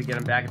really have a way to get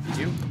him back if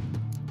you do.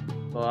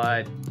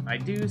 But I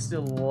do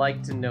still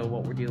like to know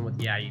what we're dealing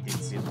with. Yeah, you did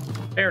steal.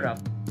 Fair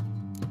enough.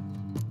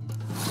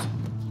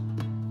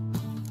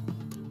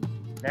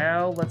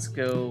 Now let's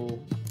go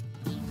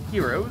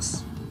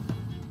heroes.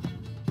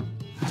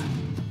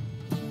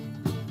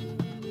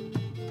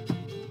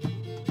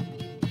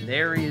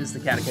 There is the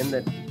Catechin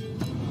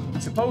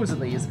that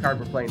supposedly is the card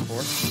we're playing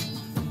for.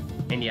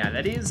 And yeah,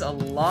 that is a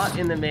lot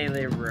in the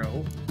melee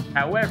row.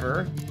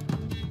 However,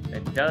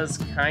 that does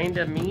kind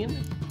of mean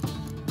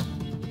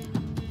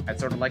I'd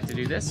sort of like to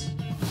do this.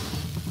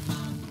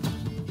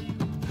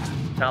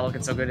 Not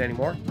looking so good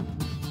anymore,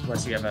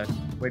 unless you have a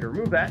way to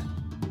remove that.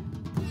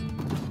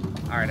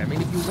 Alright, I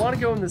mean, if you want to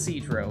go in the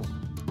siege row,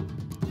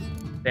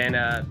 then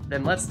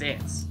let's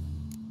dance.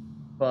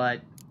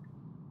 But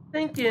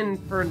thinking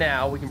for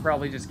now, we can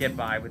probably just get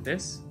by with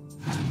this.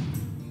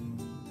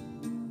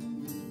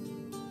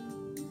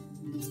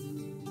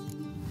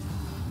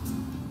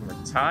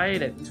 We're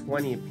tied at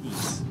 20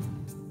 apiece.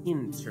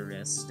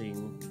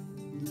 Interesting.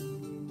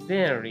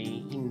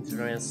 Very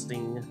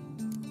interesting.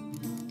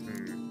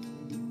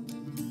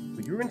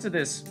 We grew into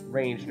this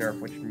range nerf,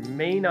 which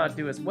may not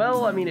do as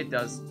well. I mean, it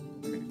does.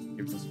 It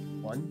gives us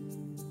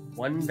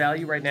one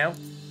value right now.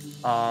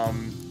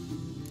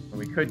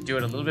 We could do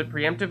it a little bit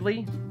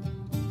preemptively.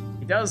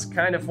 It does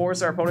kind of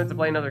force our opponent to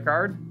play another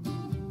card.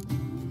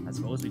 I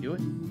suppose we do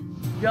it.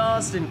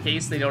 Just in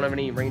case they don't have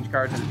any range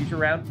cards in the future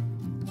round.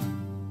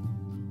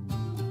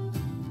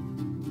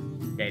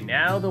 Okay,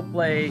 now they'll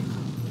play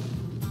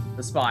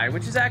the Spy,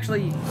 which is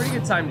actually a pretty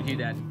good time to do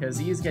that, because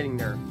he is getting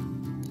nerfed.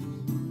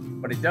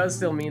 But it does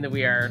still mean that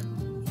we are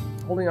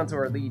holding on to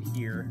our lead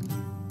here.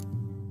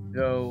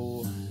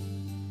 Though,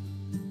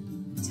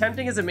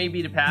 tempting as it may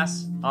be to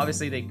pass,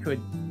 obviously they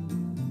could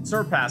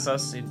surpass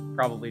us in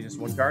probably just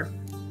one card.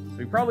 So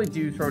we probably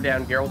do throw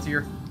down Geralt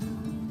here.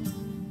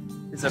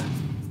 It's a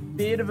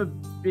bit of a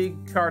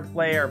big card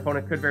play. Our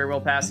opponent could very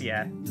well pass,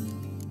 yeah.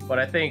 But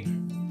I think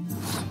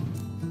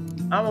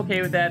I'm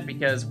okay with that,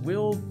 because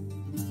we'll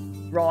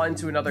draw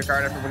into another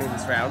card after winning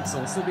this round, so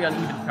we'll still be on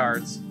even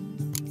cards.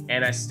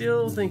 And I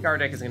still think our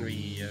deck is going to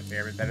be a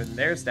fair bit better than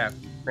theirs. Now,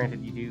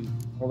 granted, you do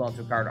hold on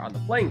to a card on the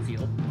playing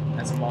field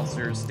as a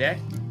monster's deck.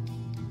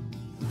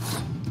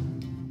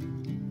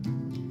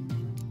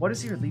 What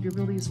is your leader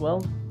ability as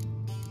well?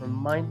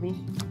 Remind me.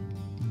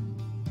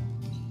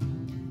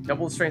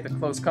 Double strength at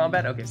close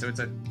combat. Okay, so it's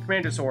a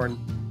Commander's Horn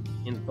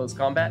in close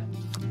combat.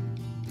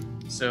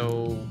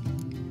 So,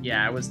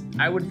 yeah,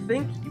 I would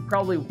think you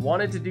probably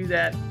wanted to do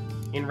that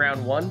in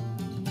round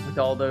 1 with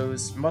all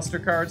those muster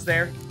cards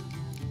there.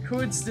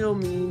 Could still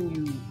mean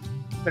you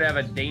could have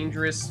a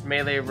dangerous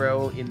melee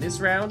row in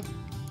this round.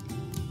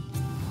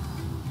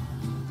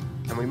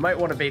 And we might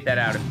want to bait that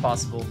out if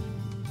possible.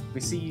 If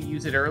we see you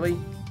use it early,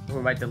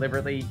 we might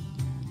deliberately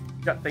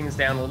cut things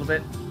down a little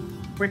bit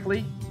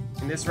quickly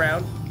in this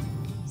round.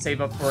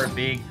 Save up for a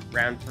big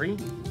round 3.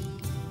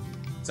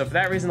 So for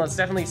that reason, let's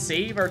definitely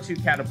save our 2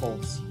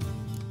 catapults.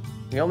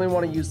 We only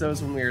want to use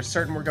those when we are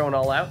certain we're going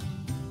all out.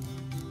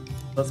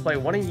 Let's play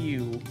one of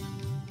you,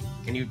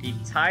 and you'd be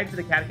tied for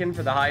the Catechin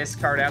for the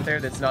highest card out there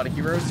that's not a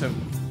hero, so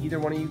either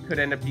one of you could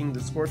end up being the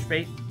Scorch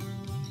Bait.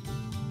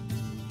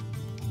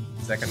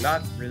 Second, I'm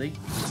not really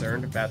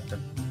concerned about the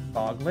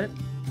Foglet.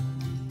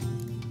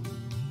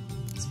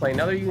 Let's play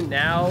another you.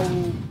 Now,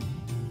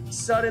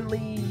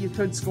 suddenly, you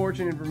could Scorch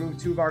and remove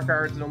 2 of our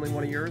cards and only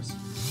one of yours.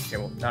 Okay,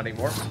 well, not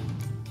anymore.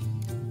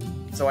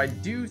 So I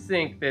do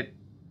think that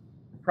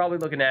we're probably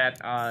looking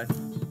at a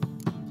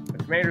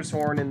Commander's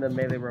Horn in the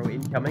melee row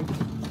incoming.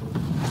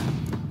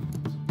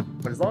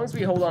 But as long as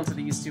we hold on to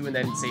these 2 and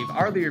then save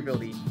our leader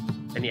ability,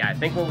 then yeah, I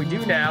think what we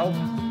do now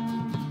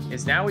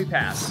is now we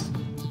pass.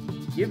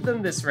 Give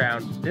them this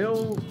round.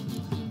 They'll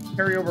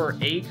carry over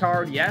a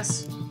card,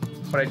 yes,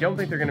 but I don't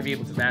think they're going to be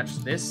able to match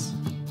this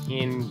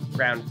in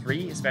round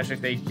 3, especially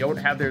if they don't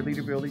have their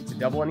leader ability to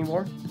double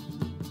anymore.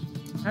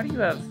 How do you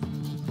have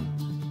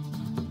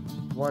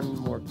 1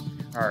 more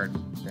card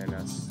than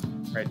us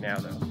right now,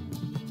 though?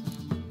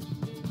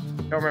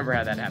 Don't remember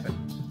how that happened,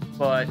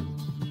 but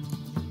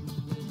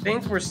I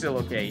think we're still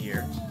okay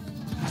here.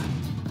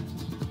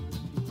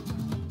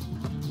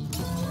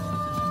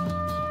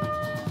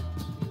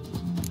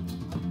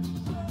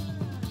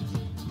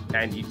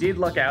 And you did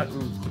luck out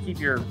and keep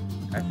your,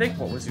 I think,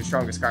 what was your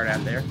strongest card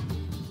out there?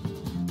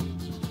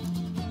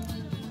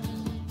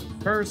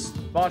 First,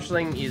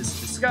 Botchling is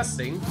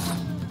disgusting,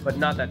 but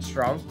not that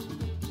strong.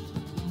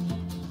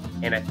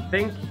 And I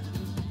think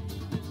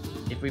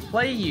if we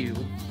play you,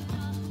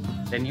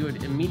 then you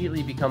would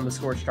immediately become the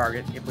Scorch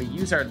target. If we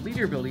use our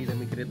leader ability, then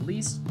we could at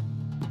least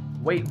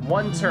wait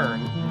 1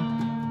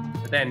 turn.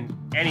 But then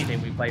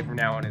anything we play from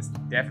now on is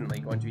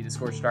definitely going to be the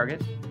Scorch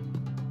target.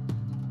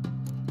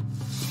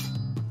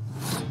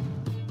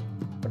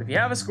 But if you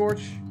have a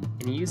Scorch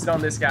and you use it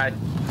on this guy,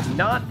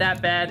 not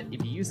that bad.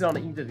 If you use it on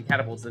either of the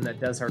catapults, then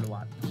that does hurt a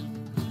lot.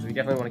 So we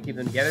definitely want to keep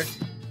them together.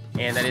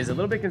 And that is a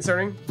little bit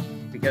concerning,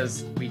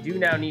 because we do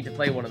now need to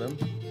play one of them.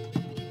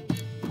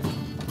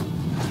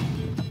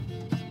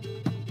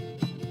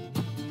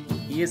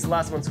 He is the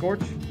last one Scorch.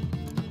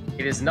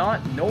 It is not,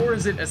 nor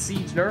is it a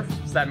siege nerf,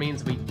 so that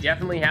means we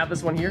definitely have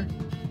this one here.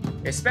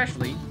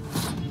 Especially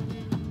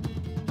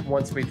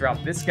once we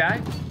drop this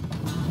guy.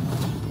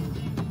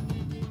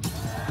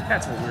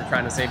 That's what we were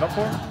trying to save up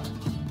for.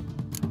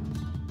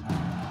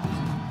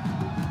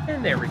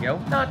 And there we go.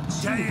 Not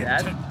too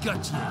bad.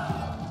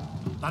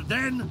 And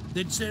then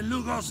they'd say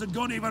Lugos and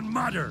don't even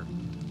matter.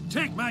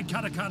 Take my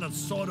Catacan and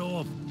sod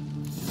off.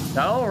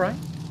 All right.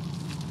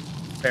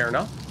 Fair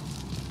enough.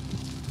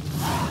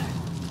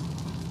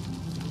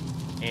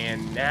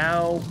 And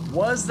now,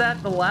 was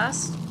that the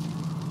last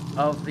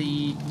of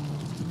the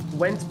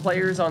GWENT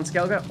players on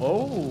Skellige?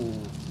 Oh,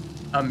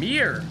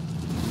 Amir.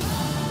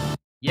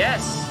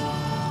 Yes.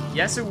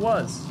 Yes, it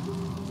was.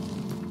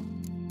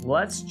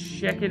 Let's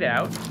check it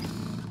out.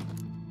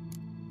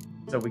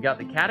 So we got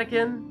the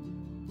Catacan,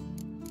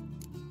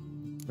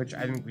 which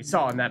I think we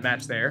saw in that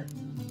match there.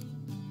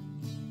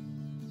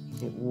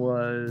 It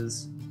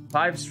was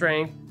 5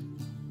 strength,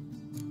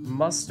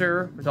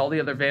 muster with all the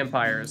other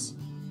vampires.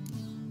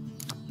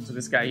 So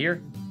this guy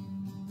here.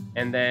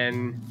 And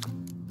then,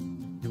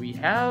 do we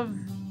have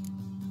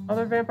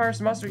other vampires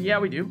to muster? Yeah,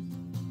 we do.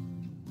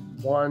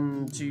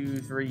 1, 2,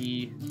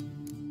 3,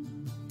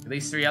 at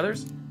least 3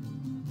 others.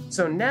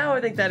 So now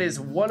I think that is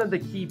one of the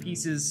key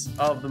pieces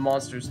of the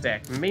monsters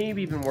deck.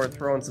 Maybe even worth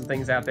throwing some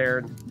things out there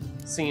and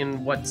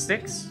seeing what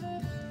sticks.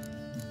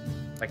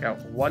 Like a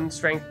 1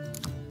 strength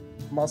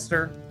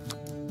muster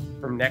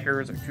from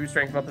Neckers, or 2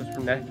 strength musters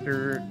from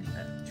Nectar.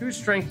 2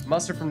 strength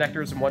muster from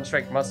Nectars and 1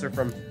 strength muster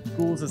from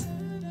Ghouls is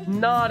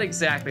not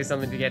exactly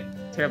something to get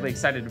terribly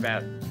excited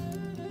about.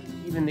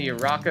 Even the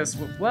Aracas,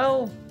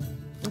 well,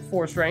 with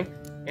 4 strength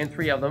and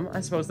 3 of them,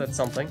 I suppose that's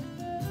something.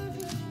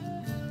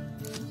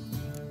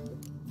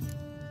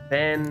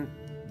 Then,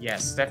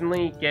 yes,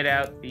 definitely get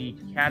out the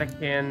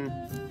Catacan.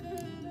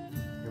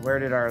 And where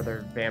did our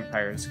other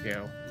vampires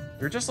go?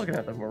 We were just looking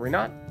at them, were we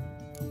not?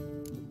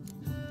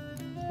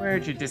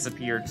 Where'd you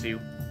disappear to?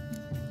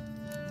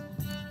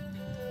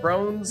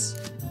 Thrones.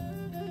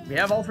 We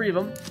have all 3 of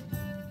them.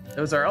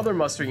 Those are other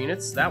muster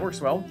units. That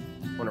works well.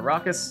 One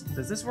Aracas.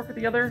 Does this work with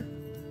the other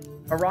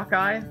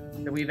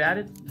Arakai that we've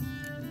added?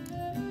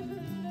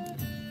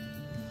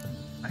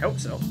 I hope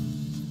so.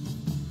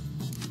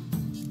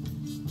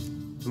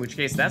 In which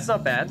case, that's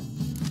not bad.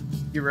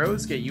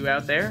 Heroes, get you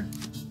out there.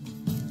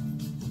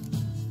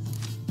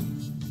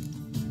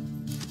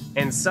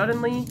 And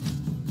suddenly,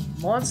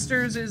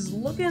 Monsters is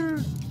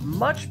looking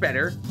much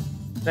better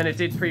than it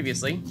did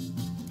previously.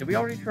 Did we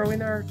already throw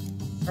in our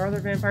other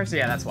vampires?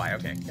 Yeah, that's why.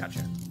 Okay,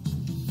 gotcha.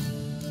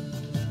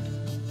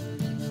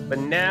 But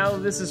now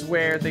this is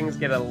where things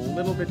get a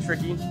little bit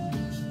tricky,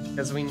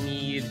 because we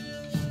need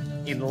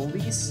at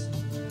least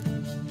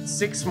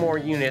 6 more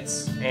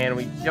units, and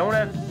we don't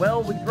have...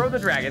 Well, we throw the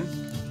dragon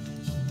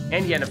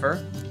and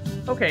Yennefer.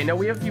 Okay, no,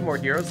 we have a few more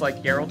heroes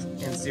like Geralt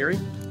and Ciri.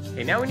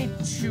 Okay, now we need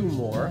 2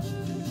 more.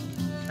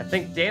 I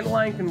think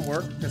Dandelion can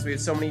work because we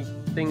have so many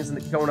things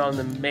going on in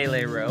the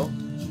melee row.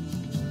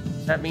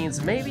 That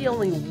means maybe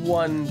only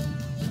 1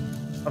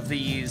 of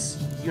these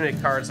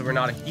unit cards that we're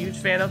not a huge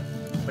fan of.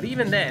 But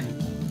even then,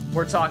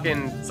 we're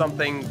talking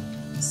something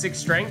 6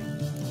 strength,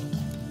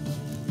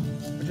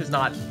 which is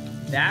not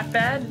that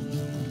bad.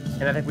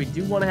 And I think we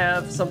do want to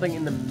have something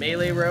in the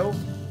melee row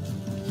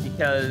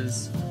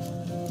because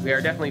we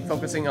are definitely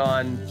focusing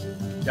on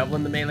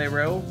doubling the melee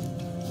row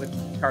with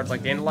cards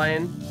like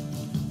Dandelion.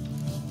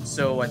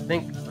 So I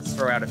think let's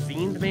throw out a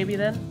Fiend maybe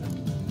then.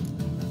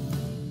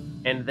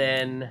 And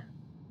then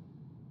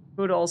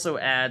could also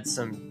add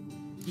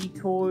some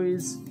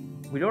decoys.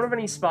 We don't have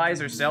any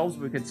spies ourselves,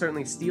 but we could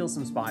certainly steal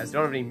some spies.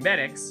 Don't have any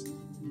medics.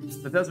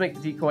 That does make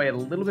the decoy a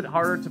little bit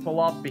harder to pull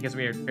off because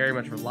we are very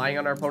much relying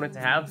on our opponent to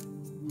have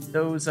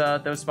those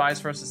spies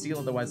for us to steal.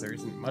 Otherwise, there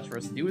isn't much for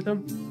us to do with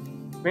them.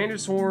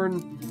 Commander's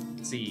Horn.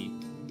 Let's see.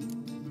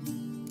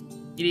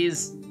 It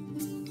is...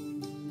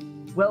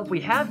 Well, if we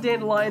have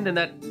Dandelion, then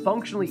that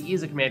functionally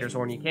is a Commander's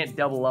Horn. You can't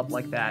double up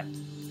like that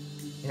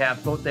and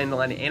have both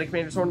Dandelion and a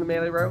Commander's Horn in the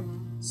melee row.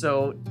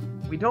 So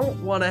we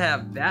don't want to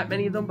have that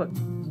many of them, but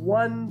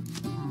 1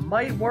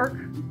 might work.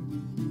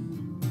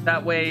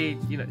 That way,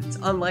 you know, it's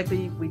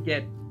unlikely we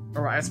get,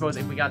 or I suppose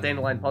if we got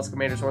Dandelion plus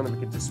Commander's Horn, then we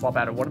could just swap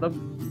out of one of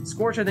them.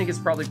 Scorch, I think, is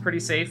probably pretty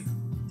safe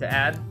to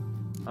add.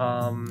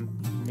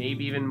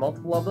 Maybe even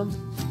multiple of them.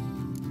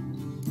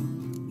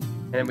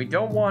 And we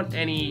don't want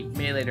any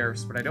melee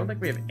nerfs, but I don't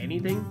think we have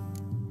anything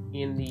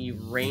in the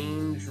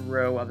range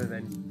row other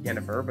than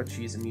Yennefer, but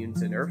she's immune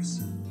to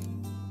nerfs.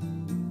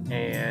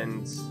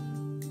 And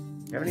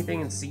do we have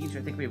anything in Siege?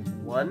 I think we have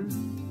 1.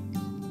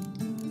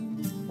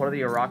 One of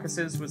the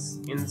Aracases was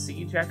in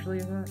Siege, actually,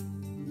 is that?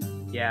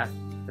 Yeah,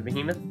 the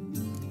Behemoth.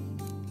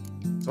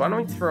 So why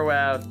don't we throw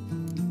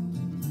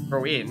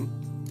in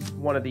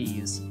one of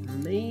these.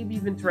 Maybe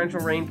even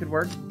Torrential Rain could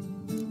work.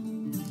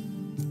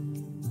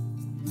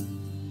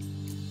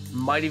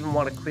 Might even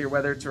want to Clear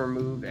Weather to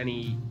remove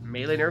any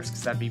melee nerfs,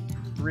 because that'd be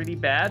pretty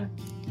bad.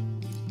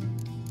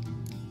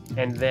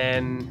 And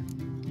then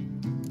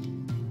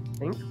I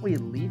think we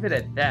leave it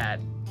at that.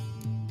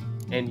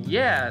 And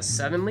yeah,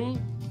 suddenly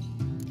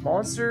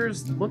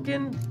Monsters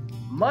looking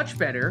much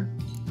better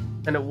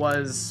than it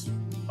was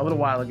a little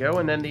while ago.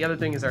 And then the other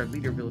thing is our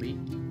leader ability,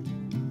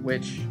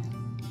 which,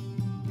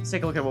 let's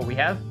take a look at what we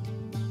have.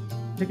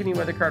 Pick any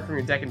weather card from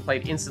your deck and play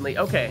it instantly.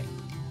 Okay,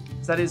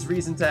 so that is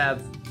reason to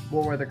have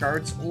more weather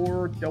cards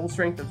or double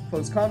strength of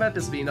close combat.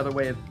 This would be another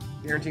way of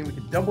guaranteeing we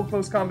could double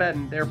close combat,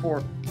 and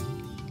therefore,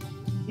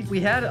 if we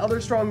had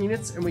other strong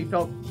units and we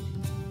felt,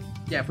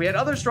 yeah, if we had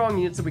other strong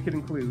units that we could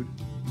include,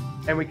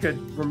 and we could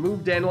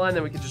remove Dandelion,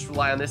 then we could just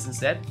rely on this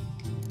instead.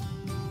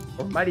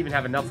 Or we might even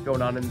have enough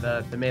going on in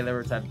the melee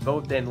where to have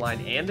both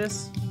Dandelion and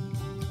this.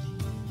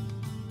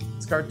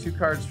 Discard 2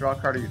 cards, draw a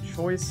card of your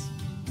choice.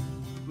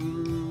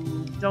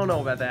 Don't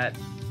know about that.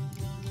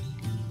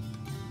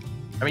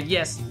 I mean,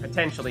 yes,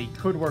 potentially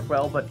could work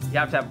well, but you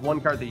have to have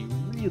one card that you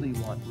really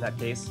want in that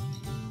case.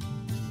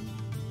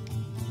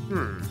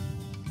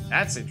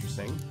 That's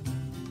interesting.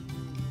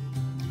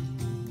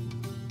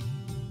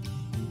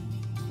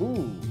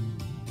 Ooh.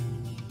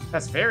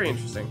 That's very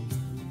interesting.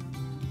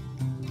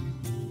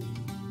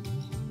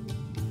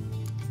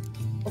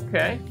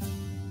 Okay.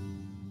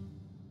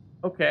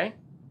 Okay.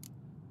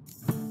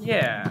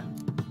 Yeah.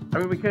 I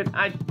mean, we could...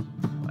 I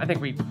think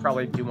we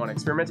probably do want to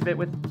experiment a bit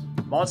with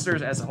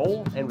monsters as a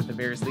whole and with the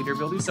various leader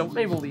abilities, so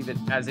maybe we'll leave it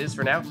as is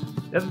for now.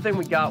 The other thing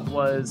we got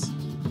was...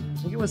 I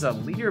think it was a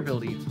leader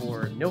ability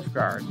for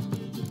Nilfgaard.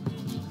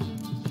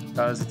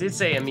 Because it did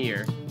say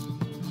Emir.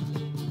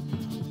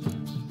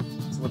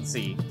 So let's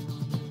see.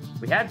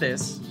 We had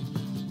this.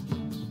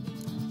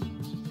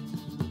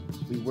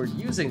 We were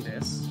using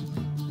this.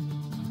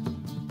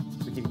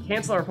 We can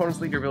cancel our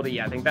opponent's leader ability.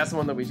 Yeah, I think that's the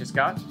one that we just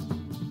got.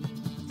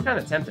 It's kind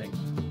of tempting.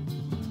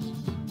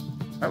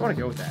 I want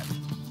to go with that.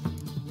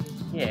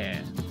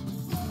 Yeah.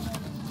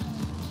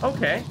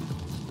 Okay.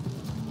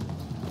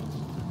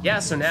 Yeah,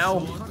 so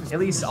now, at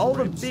least all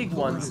the big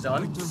ones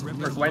done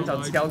for Gwent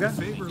on Skellige.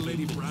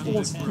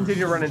 We'll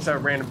continue to run into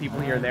random people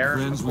here and there,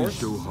 of course.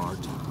 Show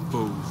heart,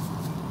 both.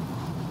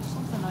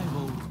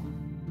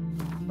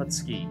 Let's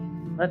ski.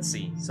 Let's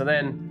see. So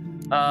then,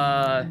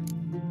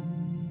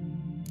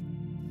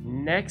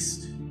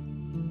 next.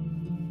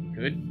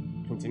 Good.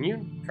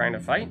 Continue. Trying to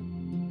fight.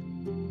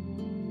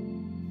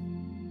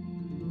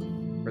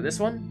 For this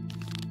one.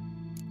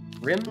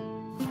 Rim.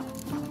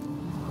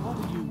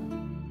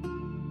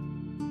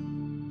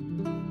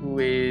 Who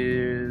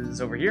is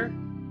over here.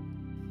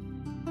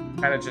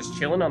 Kind of just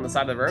chilling on the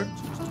side of the road.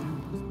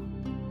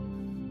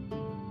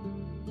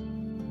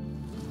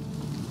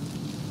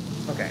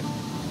 Okay.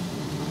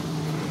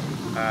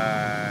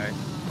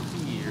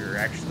 Here,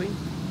 actually.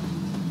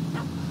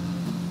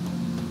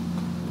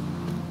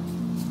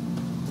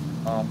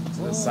 Off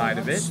to the side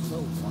of it.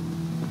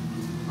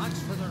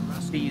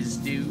 These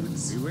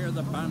dudes. Beware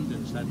the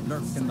bandits that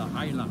lurk in the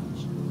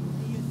highlands.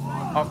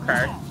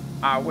 Okay,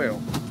 I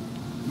will.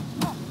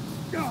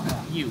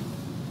 You.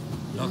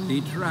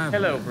 Lucky traveler.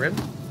 Hello, Brim.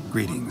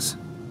 Greetings.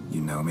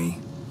 You know me?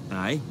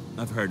 Aye,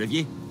 I've heard of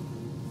you.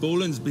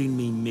 Boland's been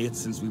me mate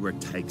since we were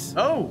tykes.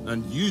 Oh!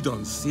 And you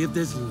done saved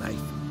his life.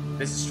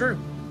 This is true.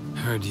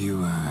 Heard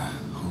you,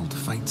 hold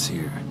fights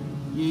here.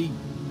 Ye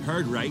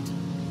heard right.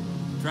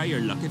 Try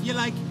your luck if you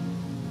like.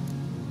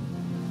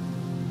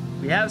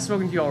 We have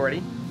spoken to you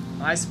already.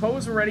 I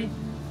suppose we're ready.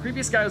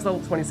 Previous guy was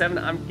level 27.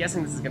 I'm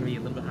guessing this is going to be a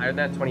little bit higher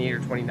than that, 28 or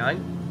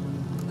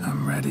 29.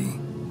 I'm ready.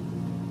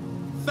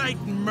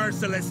 Fight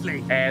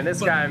mercilessly. And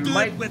this guy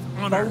might with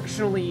honor.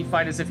 functionally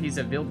fight as if he's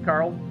a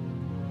Wildkarl.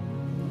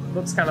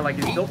 Looks kind of like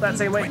he's built that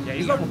same way. Yeah,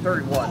 he's level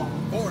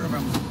 31.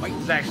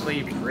 It's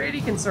actually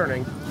pretty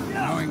concerning.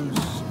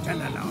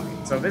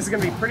 So this is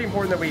going to be pretty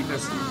important that we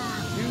just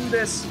do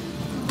this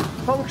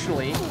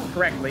functionally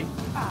correctly.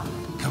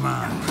 Come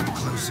on, come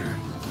closer.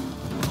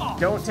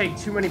 Don't take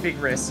too many big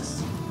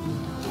risks.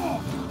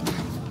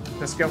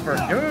 Just go for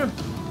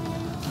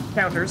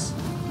counters.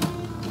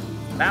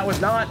 That was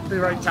not the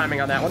right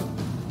timing on that one.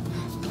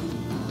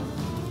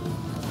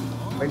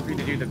 Waiting for you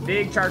to do the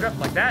big charge up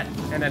like that.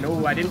 And then,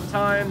 oh, I didn't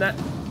time that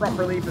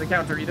properly for the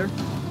counter either.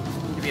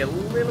 Need to be a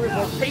little bit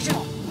more patient,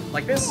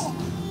 like this.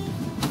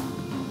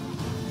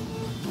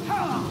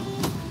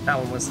 That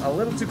one was a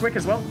little too quick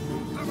as well.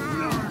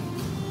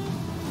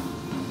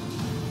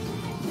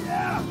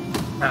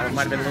 That one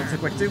might have been a little too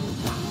quick too.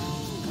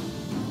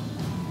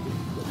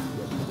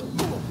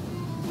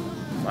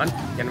 Come on,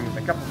 get him with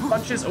a couple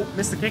punches. Oh,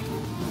 missed the kick.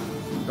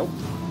 Nope.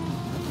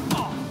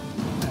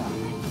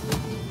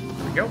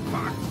 There we go.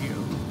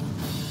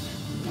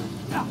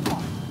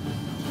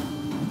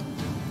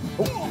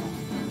 Oh.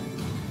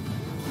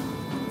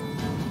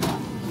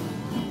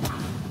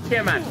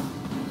 Come on.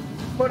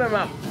 Put him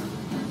up.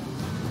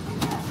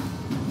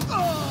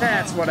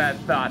 That's what I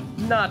thought.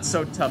 Not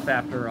so tough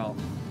after all.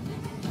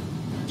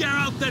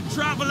 Geralt the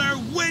Traveler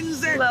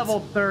wins it!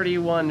 Level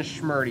 31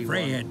 Schmurdy.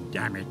 Fred,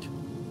 damn it.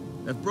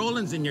 If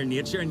Brolin's in your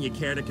nature and you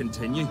care to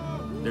continue,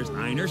 there's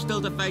Einar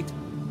still to fight.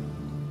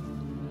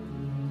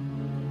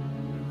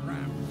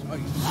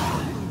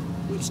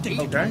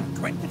 Okay.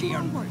 20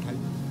 onward.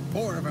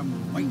 4 of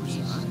them might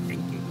be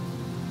stinking.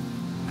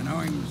 And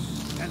I'm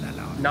still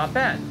alive. Not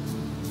bad.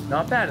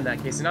 Not bad in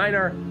that case. And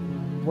Einar,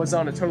 was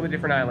on a totally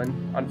different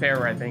island, on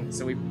Pharaoh, I think.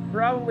 So we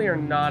probably are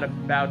not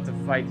about to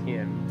fight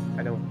him,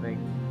 I don't think.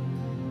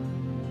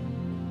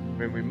 I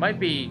mean, we might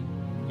be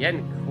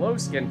getting to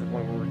the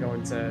point where we're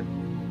going to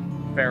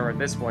Pharaoh at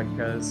this point,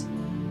 because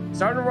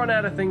starting to run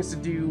out of things to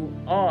do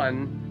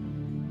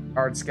on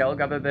Ard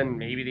Skellig, other than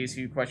maybe these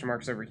few question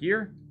marks over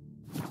here.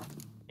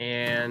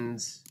 And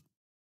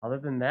other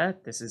than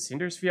that, this is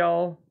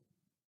Hindersfjall,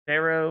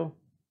 Pharaoh,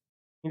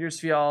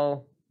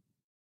 Hindersfjall,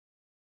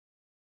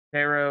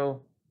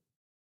 Pharaoh,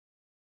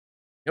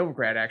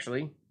 Novigrad,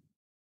 actually.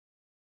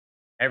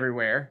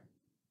 Everywhere.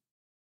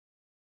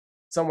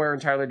 Somewhere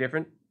entirely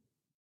different.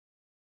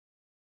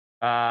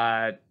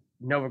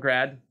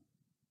 Novigrad,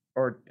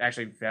 or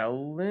actually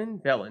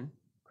Velen,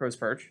 Crow's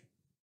Perch,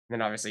 and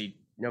then obviously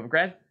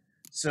Novigrad.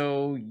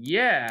 So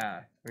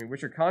yeah, I mean,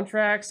 what's your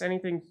contracts?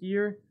 Anything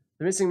here?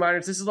 The missing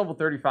miners. This is level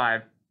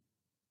 35.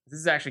 This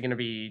is actually going to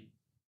be,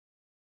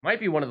 might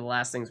be one of the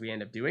last things we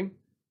end up doing,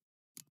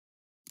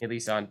 at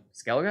least on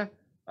Skellige.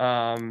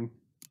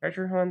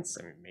 Treasure hunts.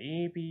 I mean,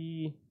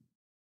 maybe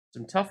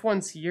some tough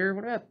ones here.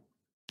 What about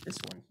this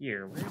one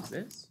here? Where's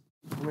this?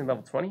 Only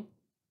level 20.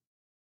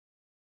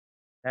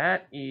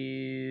 That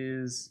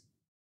is...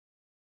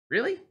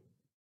 Really?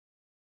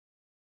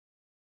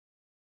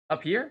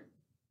 Up here?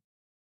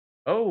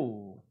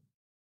 Oh.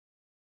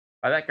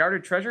 By that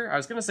guarded treasure? I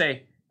was going to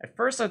say, at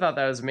first I thought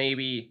that was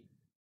maybe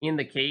in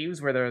the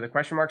caves where there are the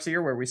question marks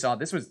here, where we saw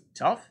this was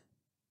tough.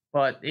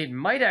 But it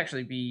might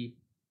actually be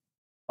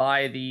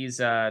by these,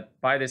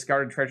 by this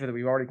guarded treasure that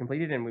we've already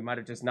completed, and we might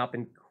have just not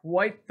been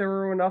quite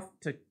thorough enough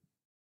to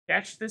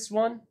catch this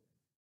one.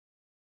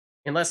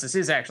 Unless this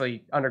is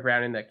actually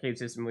underground in that cave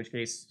system, in which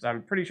case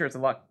I'm pretty sure it's a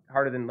lot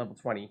harder than level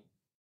 20.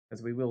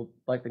 Because we will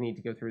likely need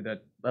to go through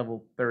the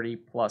level 30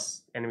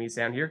 plus enemies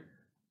down here.